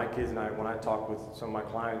for my kids, and when I talk with some of my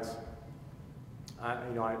clients, I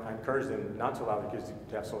encourage them not to allow their kids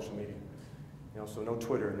to have social media. So no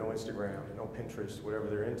Twitter, no Instagram, no Pinterest, whatever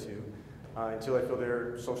they're into, until they feel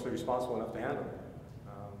they're socially responsible enough to handle it.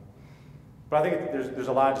 But I think there's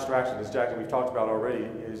a lot of distractions. As Jack, we've talked about already,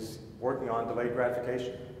 is working on delayed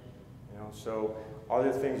gratification. So are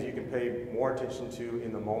there things you can pay more attention to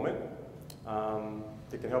in the moment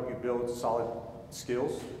that can help you build solid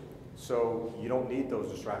skills so you don't need those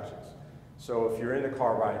distractions? So if you're in the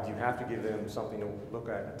car ride, you have to give them something to look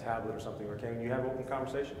at, a tablet or something, or can you have open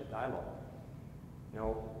conversation, dialogue?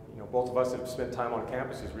 Both of us have spent time on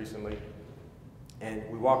campuses recently, and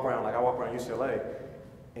we walk around, like I walk around UCLA,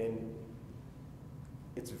 and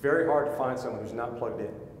it's very hard to find someone who's not plugged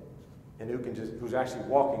in. and who's actually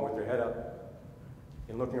walking with their head up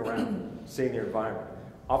and looking around, seeing their environment.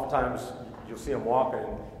 Oftentimes, you'll see them walking,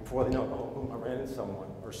 and before they know, oh, boom, I ran into someone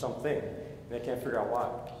or something, and they can't figure out why.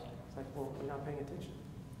 It's like, well, we're not paying attention.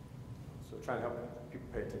 So trying to help people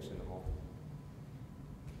pay attention in the moment.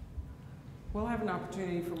 We'll have an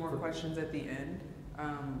opportunity for more questions at the end.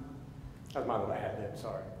 That's my little ad lib,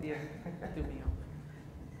 sorry. Yeah, threw me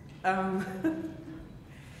off.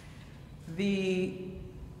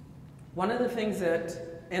 One of the things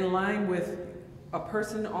that, in line with a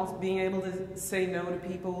person also being able to say no to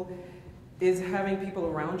people, is having people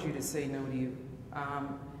around you to say no to you.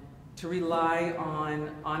 To rely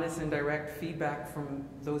on honest and direct feedback from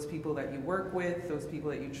those people that you work with, those people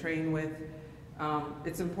that you train with.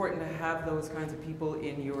 It's important to have those kinds of people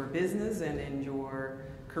in your business and in your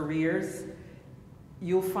careers.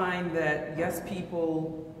 You'll find that yes,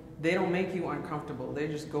 people, they don't make you uncomfortable. They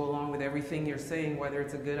just go along with everything you're saying, whether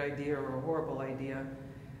it's a good idea or a horrible idea.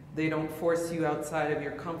 They don't force you outside of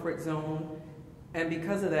your comfort zone. And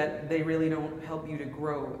because of that, they really don't help you to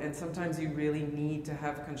grow. And sometimes you really need to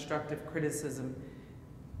have constructive criticism.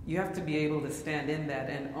 You have to be able to stand in that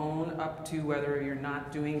and own up to whether you're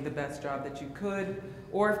not doing the best job that you could,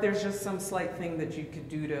 or if there's just some slight thing that you could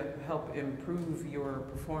do to help improve your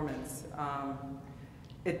performance.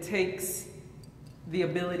 It takes the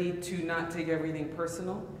ability to not take everything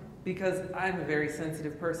personal, because I'm a very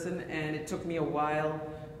sensitive person, and it took me a while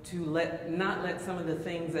to not let some of the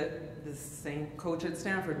things that the same coach at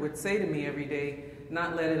Stanford would say to me every day,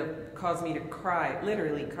 not let it cause me to cry,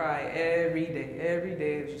 literally cry every day. Every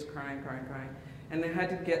day I was just crying, crying, crying. And I had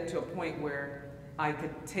to get to a point where I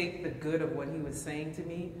could take the good of what he was saying to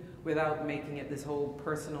me without making it this whole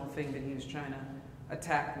personal thing that he was trying to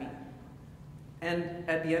attack me. And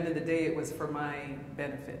at the end of the day, it was for my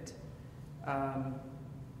benefit.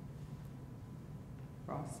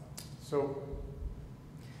 Ross? So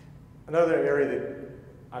another area that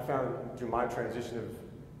I found through my transition of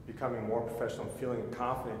becoming more professional and feeling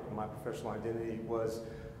confident in my professional identity was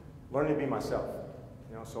learning to be myself.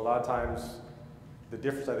 You know, so a lot of times the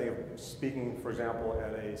difference I think of speaking, for example,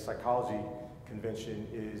 at a psychology convention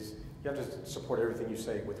is you have to support everything you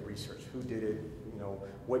say with research. Who did it? You know,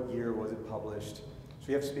 what year was it published? So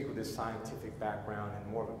you have to speak with this scientific background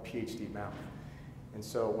and more of a PhD mouth. And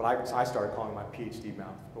so when I started calling my PhD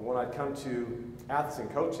mouth. But when I'd come to athletes and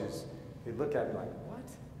coaches, they'd look at me like, what?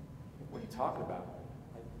 What are you talking about?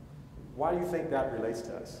 Like, why do you think that relates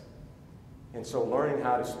to us? And so learning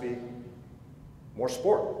how to speak more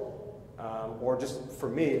sport, or just for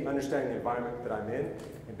me, understanding the environment that I'm in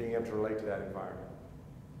and being able to relate to that environment.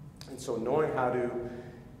 And so knowing how to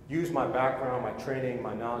use my background, my training,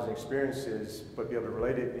 my knowledge and experiences, but be able to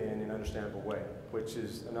relate it in an understandable way, which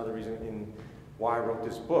is another reason in why I wrote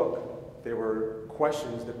this book. There were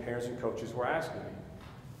questions that parents and coaches were asking me,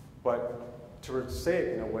 but to say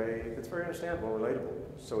it in a way that's very understandable and relatable,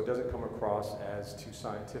 so it doesn't come across as too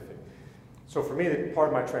scientific. So for me, part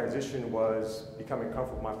of my transition was becoming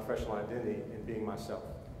comfortable with my professional identity and being myself.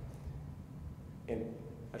 And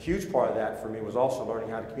a huge part of that for me was also learning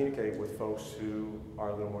how to communicate with folks who are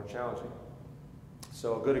a little more challenging.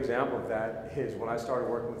 So a good example of that is when I started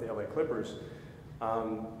working with the LA Clippers,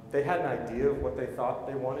 they had an idea of what they thought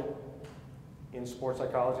they wanted in sports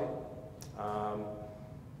psychology.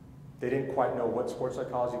 They didn't quite know what sports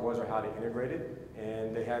psychology was or how to integrate it.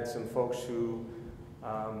 And they had some folks who,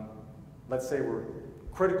 let's say, were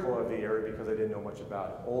critical of the area because they didn't know much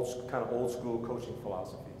about it. Kind of old school coaching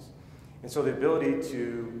philosophies. And so the ability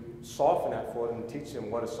to soften that for them and teach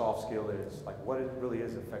them what a soft skill is, like what it really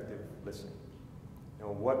is effective listening. You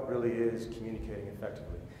know, what really is communicating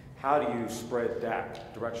effectively. How do you spread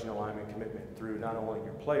that direction, alignment, commitment through not only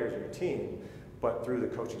your players or your team, but through the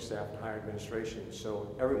coaching staff and higher administration,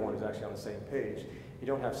 so everyone is actually on the same page. You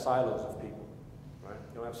don't have silos of people, right?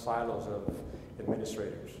 You don't have silos of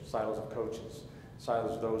administrators, silos of coaches,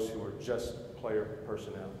 silos of those who are just player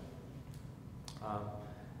personnel.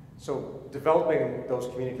 So developing those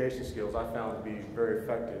communication skills I found to be very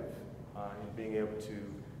effective in being able to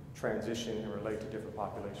transition and relate to different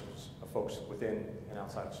populations of folks within and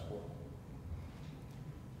outside of sport.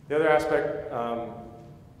 The other aspect,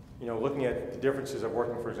 you know, looking at the differences of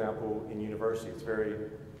working, for example, in university, it's very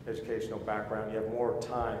educational background. You have more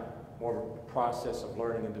time, more of a process of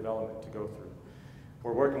learning and development to go through.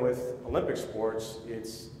 We're working with Olympic sports,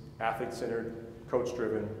 it's athlete-centered,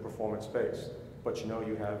 coach-driven, performance-based. But you know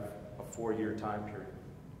you have a 4-year time period.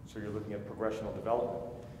 So you're looking at progressional development.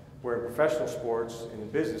 Where in professional sports and in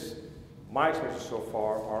business, my experiences so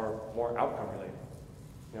far are more outcome related.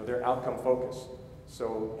 You know, they're outcome focused.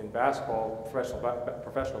 So in basketball,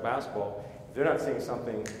 professional basketball, if they're not seeing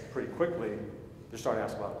something pretty quickly, they're starting to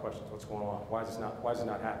ask a lot of questions. What's going on? Why is it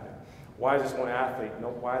not happening? Why is this one athlete,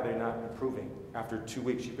 why are they not improving after 2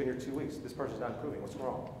 weeks? You've been here 2 weeks. This person's not improving. What's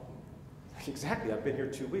wrong? Exactly, I've been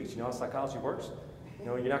here 2 weeks. You know how psychology works? You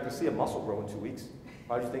know, you're not going to see a muscle grow in 2 weeks.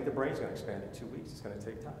 Why do you think the brain's going to expand in 2 weeks? It's going to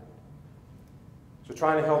take time. So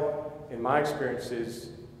trying to help, in my experiences,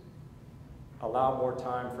 allow more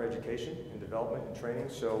time for education and development and training,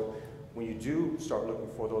 so when you do start looking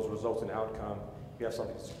for those results and outcome, you have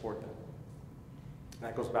something to support them. And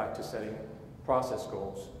that goes back to setting process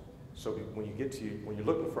goals. So when you're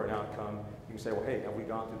looking for an outcome, you can say, well, hey, have we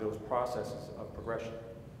gone through those processes of progression?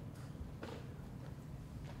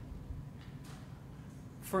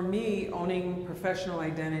 For me, owning professional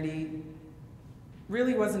identity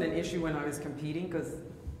really wasn't an issue when I was competing, because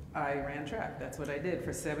I ran track. That's what I did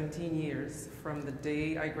for 17 years. From the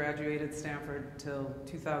day I graduated Stanford till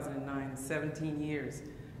 2009, 17 years,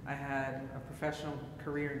 I had a professional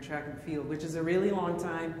career in track and field, which is a really long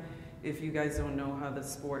time. If you guys don't know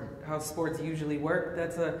how sports usually work,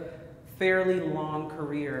 that's a fairly long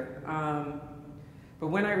career. But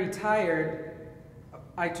when I retired,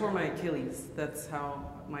 I tore my Achilles. That's how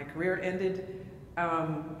my career ended.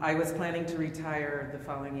 I was planning to retire the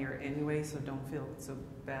following year anyway, so don't feel so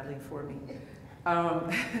badly for me.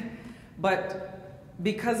 But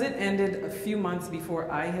because it ended a few months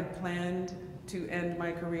before I had planned to end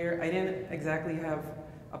my career, I didn't exactly have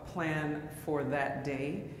a plan for that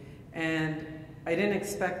day. And I didn't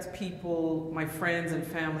expect people, my friends and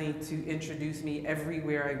family, to introduce me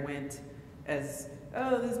everywhere I went as,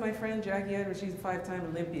 oh, this is my friend Jackie Edwards, she's a 5-time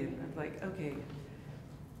Olympian. I'm like, okay,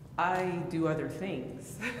 I do other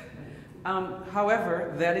things.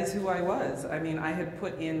 However, that is who I was. I mean, I had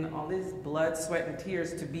put in all this blood, sweat, and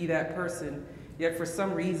tears to be that person, yet for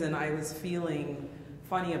some reason I was feeling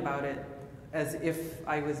funny about it, as if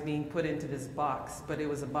I was being put into this box, but it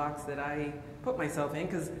was a box that I put myself in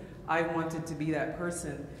because I wanted to be that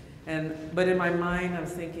person. But in my mind, I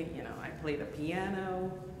was thinking, you know, I played the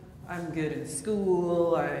piano, I'm good in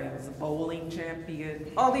school, I was a bowling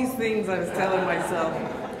champion, all these things I was telling myself.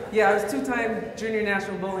 Yeah, I was 2-time junior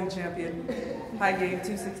national bowling champion, high game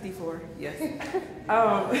 264, yes.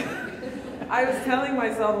 I was telling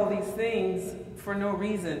myself all these things for no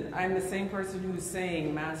reason. I'm the same person who's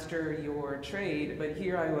saying master your trade, but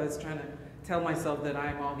here I was trying to tell myself that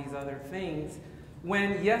I'm all these other things,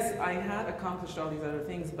 when yes, I had accomplished all these other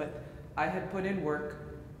things, but I had put in work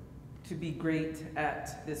to be great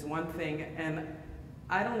at this one thing, and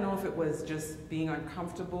I don't know if it was just being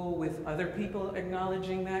uncomfortable with other people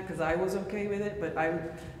acknowledging that, because I was okay with it, but I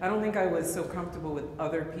don't think I was so comfortable with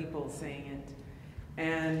other people saying it.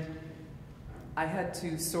 And I had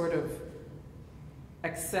to sort of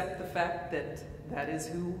accept the fact that that is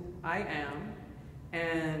who I am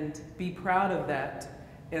and be proud of that,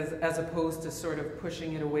 as opposed to sort of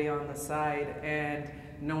pushing it away on the side. And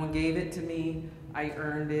no one gave it to me, I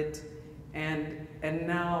earned it, and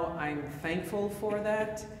now I'm thankful for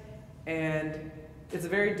that. And it's a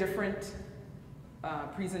very different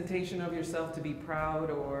presentation of yourself to be proud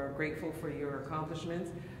or grateful for your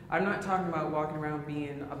accomplishments. I'm not talking about walking around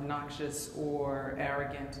being obnoxious or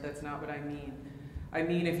arrogant. That's not what I mean. I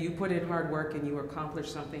mean, if you put in hard work and you accomplish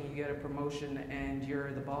something, you get a promotion and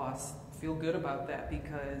you're the boss, feel good about that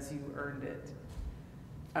because you earned it.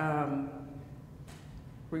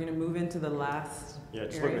 We're going to move into the last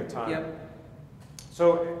just area. looking at time. Yep.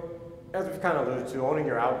 So, as we've kind of alluded to, owning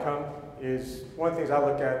your outcome is one of the things I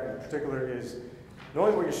look at in particular is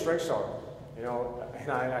knowing what your strengths are. You know, and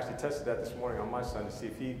I actually tested that this morning on my son to see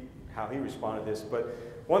if how he responded to this. But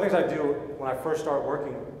one of the things I do when I first start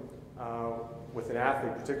working with an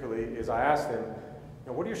athlete particularly is I ask them, you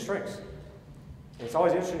know, what are your strengths? And it's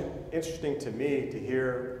always interesting to me to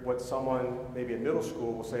hear what someone maybe in middle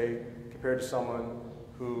school will say compared to someone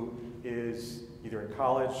who is either in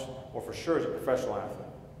college or for sure is a professional athlete.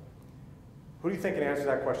 Who do you think can answer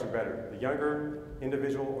that question better, the younger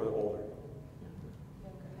individual or the older?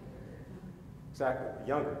 Exactly, the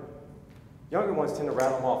younger. Younger ones tend to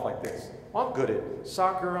rattle them off like this. Well, I'm good at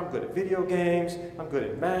soccer, I'm good at video games, I'm good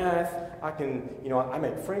at math, I can, you know, I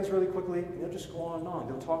make friends really quickly, and they'll just go on and on,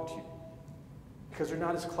 they'll talk to you. Because they're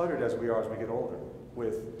not as cluttered as we are as we get older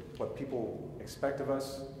with what people expect of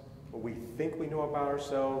us, what we think we know about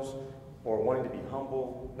ourselves, or wanting to be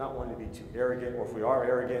humble, not wanting to be too arrogant, or if we are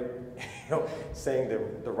arrogant, you know, saying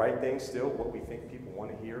the right things still, what we think people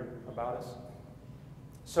want to hear about us.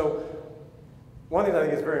 So, one thing I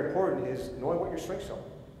think is very important is knowing what your strengths are.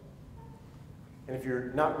 And if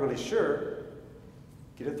you're not really sure,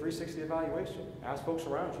 get a 360 evaluation. Ask folks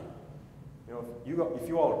around you. You know, if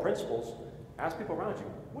you all are principals, Ask people around you,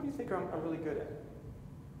 what do you think I'm really good at?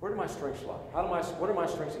 Where do my strengths lie? What are my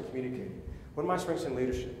strengths in communicating? What are my strengths in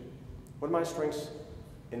leadership? What are my strengths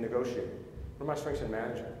in negotiating? What are my strengths in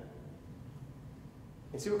management?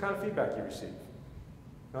 And see what kind of feedback you receive.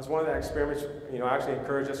 That's one of the experiments, actually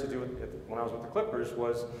encouraged us to do when I was with the Clippers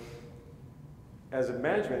was, as a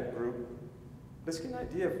management group, let's get an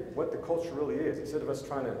idea of what the culture really is. Instead of us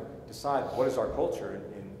trying to decide what is our culture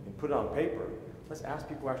and put it on paper, let's ask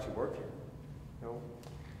people who actually work here.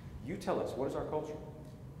 You tell us, what is our culture?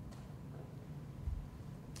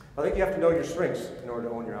 I think you have to know your strengths in order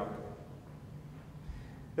to own your outcome.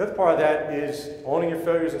 The other part of that is owning your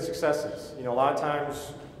failures and successes. A lot of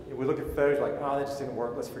times we look at failures like, oh, that just didn't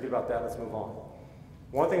work. Let's forget about that. Let's move on.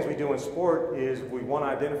 One of the things we do in sport is we want to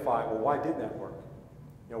identify, well, why didn't that work?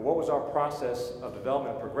 What was our process of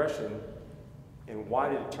development and progression, and why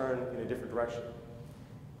did it turn in a different direction?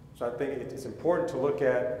 So I think it's important to look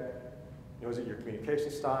at, is it your communication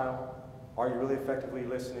style? Are you really effectively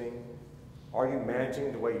listening? Are you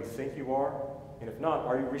managing the way you think you are? And if not,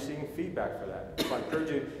 are you receiving feedback for that? So I encourage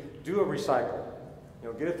you, do a recycle.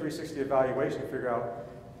 Get a 360 evaluation and figure out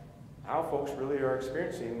how folks really are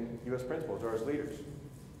experiencing U.S. principles or as leaders.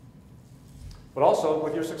 But also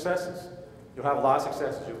with your successes. You'll have a lot of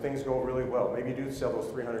successes. Things go really well. Maybe you do sell those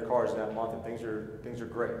 300 cars in that month and things are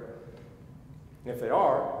great. And if they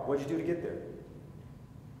are, what did you do to get there?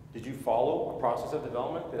 Did you follow a process of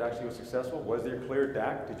development that actually was successful? Was there clear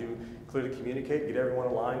DAC? Did you clearly communicate, get everyone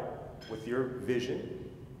aligned with your vision?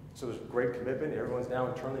 So there's great commitment. Everyone's now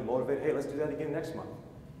internally motivated. Hey, let's do that again next month.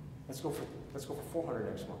 Let's go for 400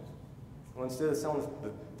 next month. Well, instead of selling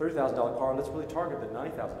the $30,000 car, let's really target the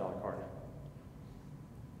 $90,000 car now.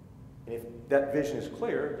 And if that vision is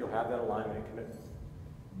clear, you'll have that alignment and commitment.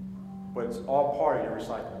 But it's all part of your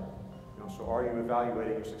recycling. So are you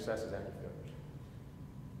evaluating your successes and your failures?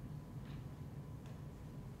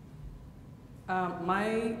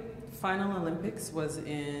 My final Olympics was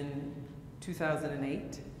in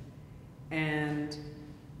 2008, and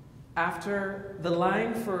after the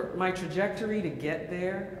line for my trajectory to get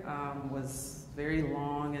there was very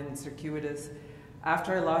long and circuitous.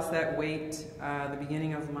 After I lost that weight, the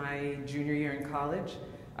beginning of my junior year in college,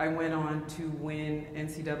 I went on to win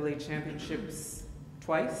NCAA championships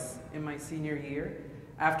twice in my senior year,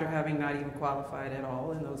 after having not even qualified at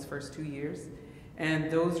all in those first 2 years. And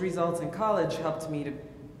those results in college helped me to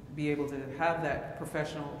be able to have that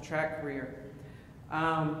professional track career.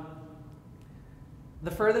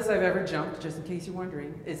 The furthest I've ever jumped, just in case you're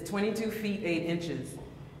wondering, is 22 feet 8 inches.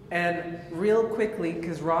 And real quickly,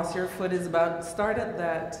 because Ross, your foot is about, start at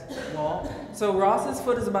that wall. So Ross's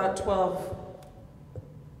foot is about 12.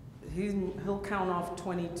 He'll count off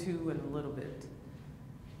 22 in a little bit.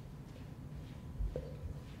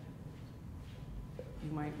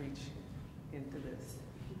 You might reach into this.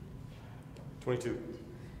 22.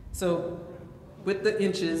 So with the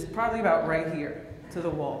inches, probably about right here to the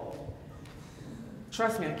wall.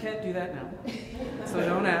 Trust me, I can't do that now. So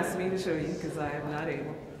don't ask me to show you because I am not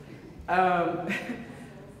able.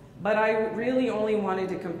 But I really only wanted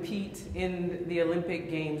to compete in the Olympic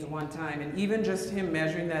Games one time. And even just him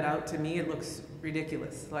measuring that out, to me, it looks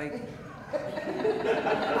ridiculous. Like,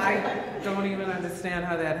 I don't even understand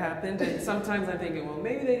how that happened. And sometimes I'm thinking, well,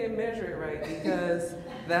 maybe they didn't measure it right, because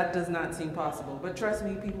that does not seem possible. But trust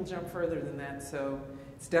me, people jump further than that, so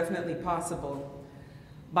it's definitely possible.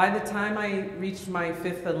 By the time I reached my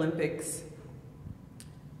 5th Olympics,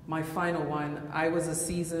 my final one, I was a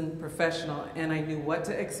seasoned professional and I knew what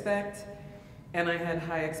to expect, and I had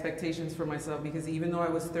high expectations for myself, because even though I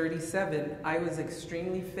was 37, I was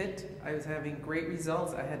extremely fit. I was having great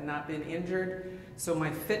results. I had not been injured, so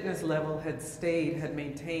my fitness level had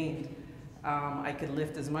maintained. I could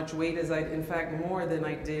lift as much weight as in fact more than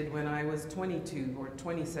I did when I was 22 or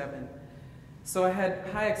 27. So I had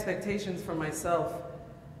high expectations for myself.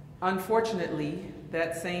 Unfortunately,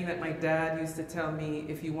 that saying that my dad used to tell me,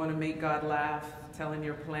 if you want to make God laugh, tell him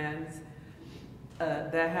your plans,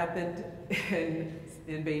 that happened in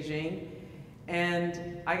Beijing,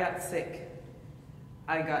 and I got sick.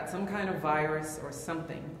 I got some kind of virus or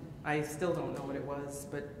something. I still don't know what it was,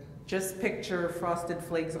 but just picture frosted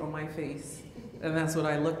flakes on my face, and that's what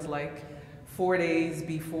I looked like 4 days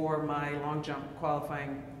before my long jump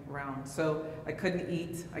qualifying round. So I couldn't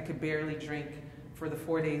eat, I could barely drink for the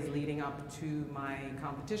 4 days leading up to my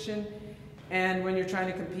competition. And when you're trying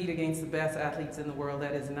to compete against the best athletes in the world,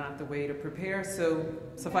 that is not the way to prepare. So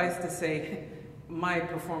suffice to say, my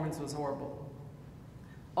performance was horrible.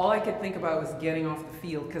 All I could think about was getting off the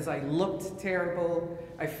field, because I looked terrible,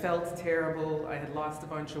 I felt terrible, I had lost a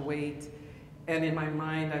bunch of weight, And in my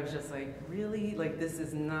mind, I was just like, really? Like, this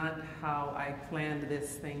is not how I planned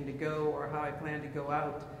this thing to go or how I planned to go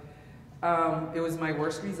out. It was my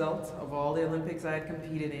worst result of all the Olympics I had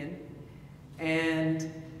competed in.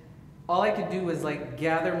 And all I could do was like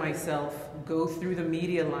gather myself, go through the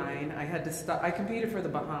media line. I had to stop. I competed for the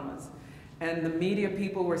Bahamas. And the media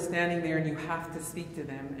people were standing there and you have to speak to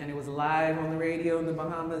them. And it was live on the radio in the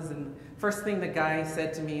Bahamas. And first thing the guy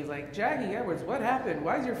said to me was like, Jackie Edwards, what happened?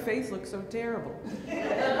 Why does your face look so terrible?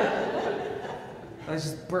 I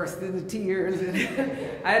just burst into tears. And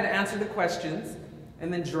I had to answer the questions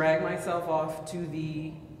and then drag myself off to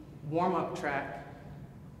the warm-up track.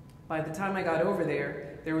 By the time I got over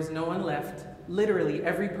there was no one left. Literally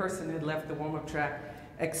every person had left the warm-up track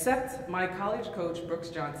except my college coach, Brooks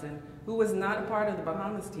Johnson, who was not a part of the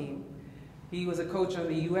Bahamas team. He was a coach on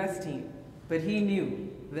the US team, but he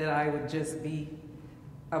knew that I would just be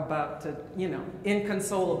about to,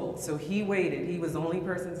 inconsolable. So he waited. He was the only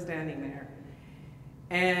person standing there.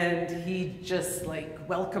 And he just like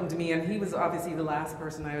welcomed me, and he was obviously the last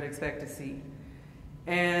person I would expect to see.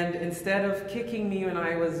 And instead of kicking me when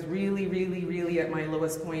I was really, really, really at my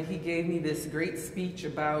lowest point, he gave me this great speech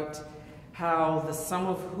about how the sum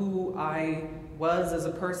of who I was as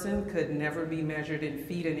a person could never be measured in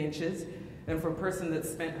feet and inches. And for a person that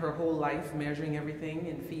spent her whole life measuring everything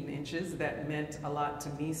in feet and inches, that meant a lot to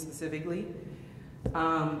me specifically.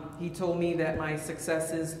 He told me that my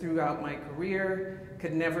successes throughout my career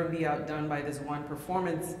could never be outdone by this one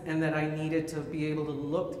performance, and that I needed to be able to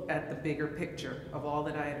look at the bigger picture of all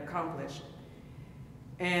that I had accomplished.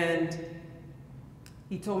 And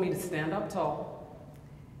he told me to stand up tall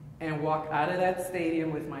and walk out of that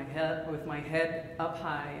stadium with my head up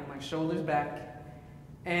high and my shoulders back,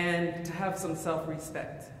 and to have some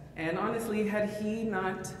self-respect. And honestly, had he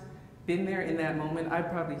not been there in that moment,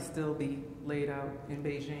 I'd probably still be laid out in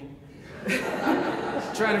Beijing,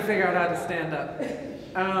 trying to figure out how to stand up.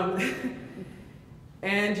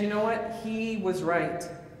 And you know what? He was right.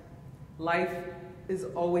 Life is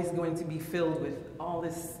always going to be filled with all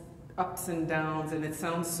this ups and downs, and it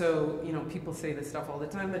sounds so, people say this stuff all the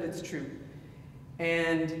time, but it's true.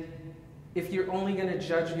 And if you're only going to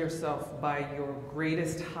judge yourself by your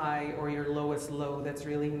greatest high or your lowest low, that's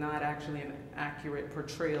really not actually an accurate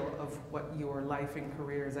portrayal of what your life and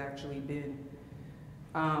career has actually been.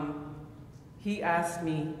 He asked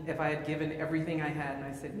me if I had given everything I had, and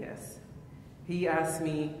I said yes. He asked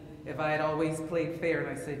me if I had always played fair,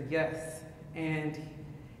 and I said yes. And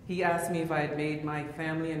he asked me if I had made my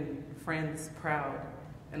family and friends proud,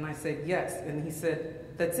 and I said yes. And he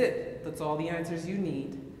said, that's it. That's all the answers you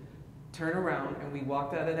need. Turn around. And we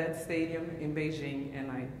walked out of that stadium in Beijing,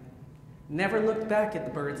 and I never looked back at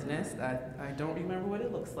the bird's nest. I don't remember what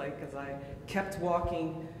it looks like, because I kept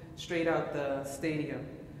walking straight out the stadium.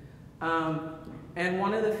 And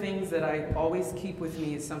one of the things that I always keep with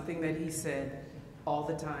me is something that he said all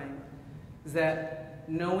the time, is that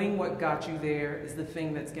knowing what got you there is the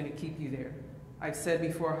thing that's going to keep you there. I've said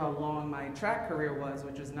before how long my track career was,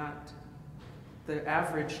 which is not the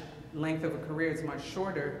average length of a career, it's much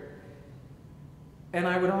shorter. And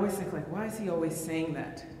I would always think, like, why is he always saying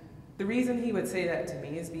that? The reason he would say that to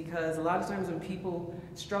me is because a lot of times when people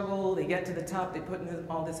struggle, they get to the top, they put in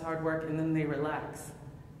all this hard work, and then they relax,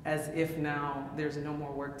 as if now there's no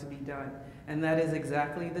more work to be done. And that is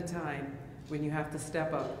exactly the time when you have to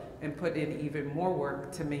step up and put in even more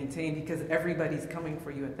work to maintain, because everybody's coming for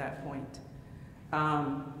you at that point.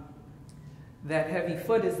 That heavy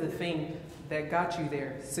foot is the thing that got you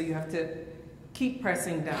there. So you have to keep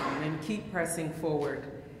pressing down and keep pressing forward.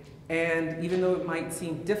 And even though it might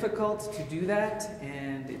seem difficult to do that,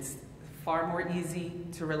 and it's far more easy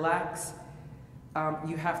to relax,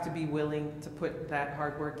 you have to be willing to put that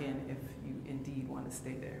hard work in if you indeed want to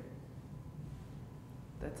stay there.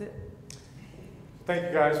 That's it. Thank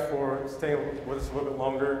you guys for staying with us a little bit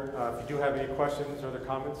longer. If you do have any questions or other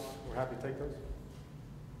comments, we're happy to take those.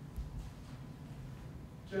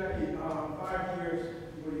 Jackie, 5 years,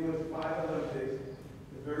 you were doing 5 Olympics,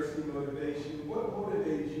 diversity, motivation. What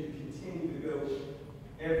motivates you to continue to go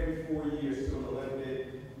every 4 years to an Olympic,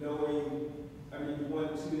 knowing, you won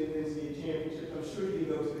 2 NCAA championships. I'm sure you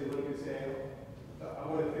go to the Olympics saying, I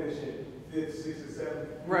want to finish in 5th, 6th, or 7th.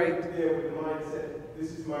 Right. You're there with the mindset,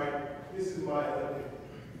 this is my Olympic.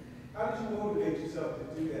 How did you motivate yourself to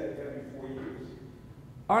do that every 4 years?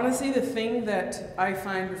 Honestly, the thing that I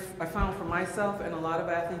found for myself, and a lot of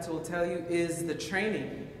athletes will tell you, is the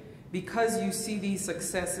training. Because you see these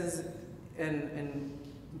successes and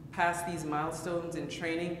pass these milestones in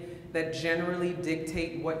training that generally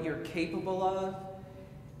dictate what you're capable of,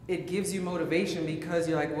 it gives you motivation, because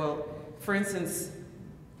you're like, well, for instance,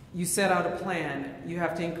 you set out a plan. You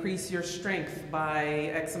have to increase your strength by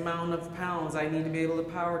X amount of pounds. I need to be able to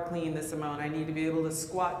power clean this amount. I need to be able to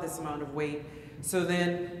squat this amount of weight. So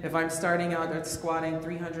then if I'm starting out at squatting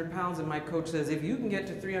 300 pounds and my coach says, if you can get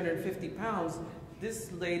to 350 pounds,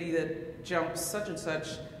 this lady that jumps such and such,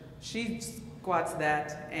 she squats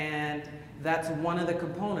that, and that's one of the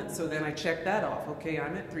components. So then I check that off. Okay,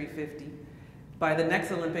 I'm at 350. By the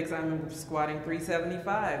next Olympics, I'm squatting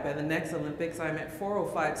 375. By the next Olympics, I'm at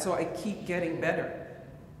 405. So I keep getting better.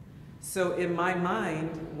 So in my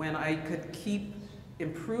mind, when I could keep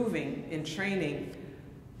improving in training,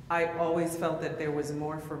 I always felt that there was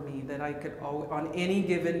more for me, that I could, on any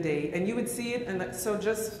given day, and you would see it, and so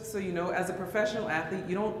just so you know, as a professional athlete,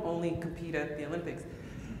 you don't only compete at the Olympics.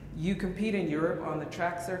 You compete in Europe on the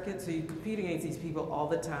track circuit, so you compete against these people all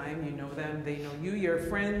the time. You know them, they know you. You're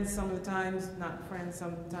friends some of the times, not friends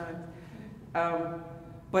sometimes.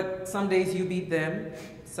 But some days you beat them,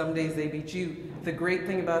 some days they beat you. The great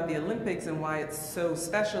thing about the Olympics and why it's so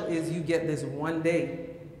special is you get this one day.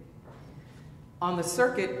 On the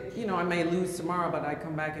circuit, you know, I may lose tomorrow, but I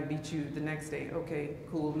come back and beat you the next day. Okay,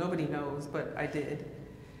 cool, nobody knows, but I did.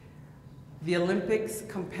 The Olympics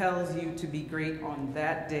compels you to be great on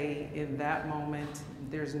that day, in that moment.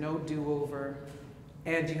 There's no do-over.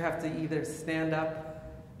 And you have to either stand up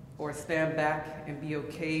or stand back and be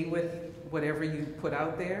okay with whatever you put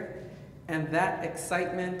out there. And that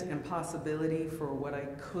excitement and possibility for what I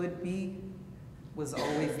could be was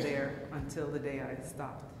always there until the day I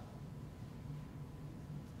stopped.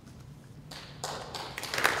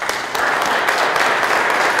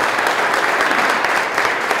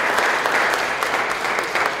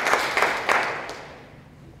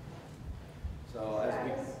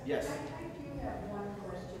 Yes. I do have one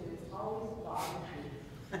question that's always bothered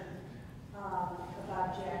me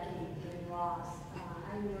about Jackie and Ross.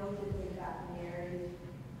 I know that they got married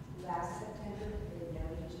last September. They've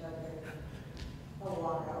known each other a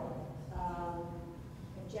while.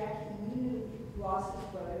 Jackie, you knew Ross's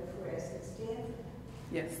brother Chris at Stanford.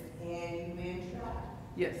 Yes. And you ran track.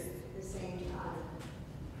 Yes. At the same time.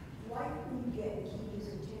 Why couldn't you keep his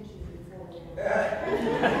attention before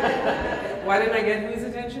that? Why didn't I get whose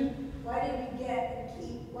attention? Why didn't you get to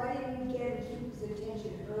keep his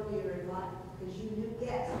attention earlier in life? Because you knew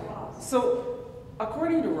Ross. So,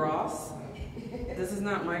 according to Ross, this is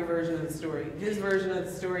not my version of the story. His version of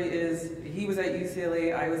the story is he was at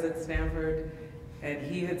UCLA, I was at Stanford, and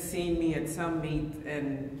he had seen me at some meet,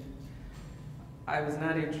 and I was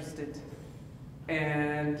not interested.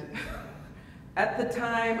 And at the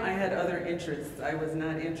time, I had other interests. I was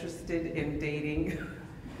not interested in dating.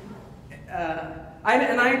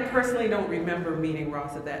 I personally don't remember meeting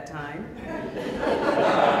Ross at that time.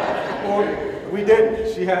 Well, we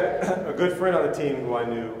did. She had a good friend on the team who I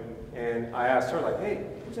knew, and I asked her, like, hey,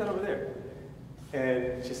 who's that over there?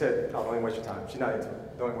 And she said, oh, don't even waste your time. She's not into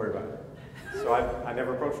it. Don't even worry about it. So I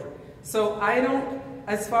never approached her. So I don't,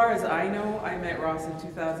 as far as I know, I met Ross in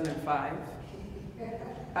 2005.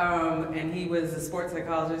 And he was a sports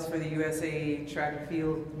psychologist for the WSADA track and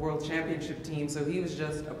field world championship team. So he was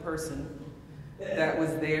just a person that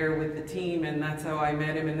was there with the team, and that's how I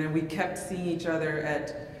met him. And then we kept seeing each other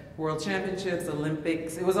at world championships,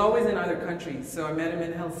 Olympics. It was always in other countries. So I met him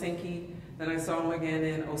in Helsinki, then I saw him again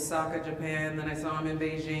in Osaka, Japan, then I saw him in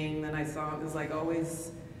Beijing, then I saw him, it was like always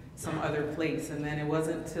some other place. And then it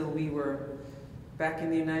wasn't until we were back in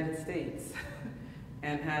the United States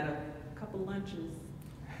and had a couple lunches.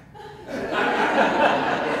 And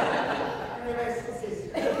the rest is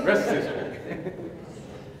history. Rest is history.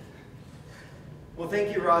 Well,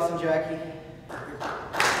 thank you, Ross and Jackie.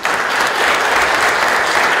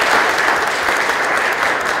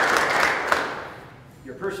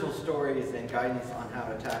 Your personal stories and guidance on how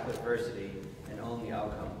to tackle adversity and own the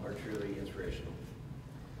outcome are truly inspirational.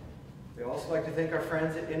 We'd also like to thank our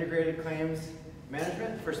friends at Integrated Claims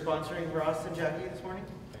Management for sponsoring Ross and Jackie this morning.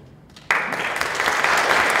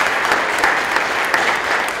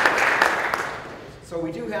 So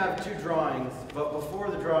we do have two drawings, but before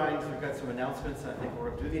the drawings, we've got some announcements. I think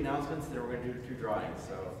we're going to do the announcements, then we're going to do two drawings.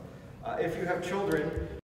 So if you have children,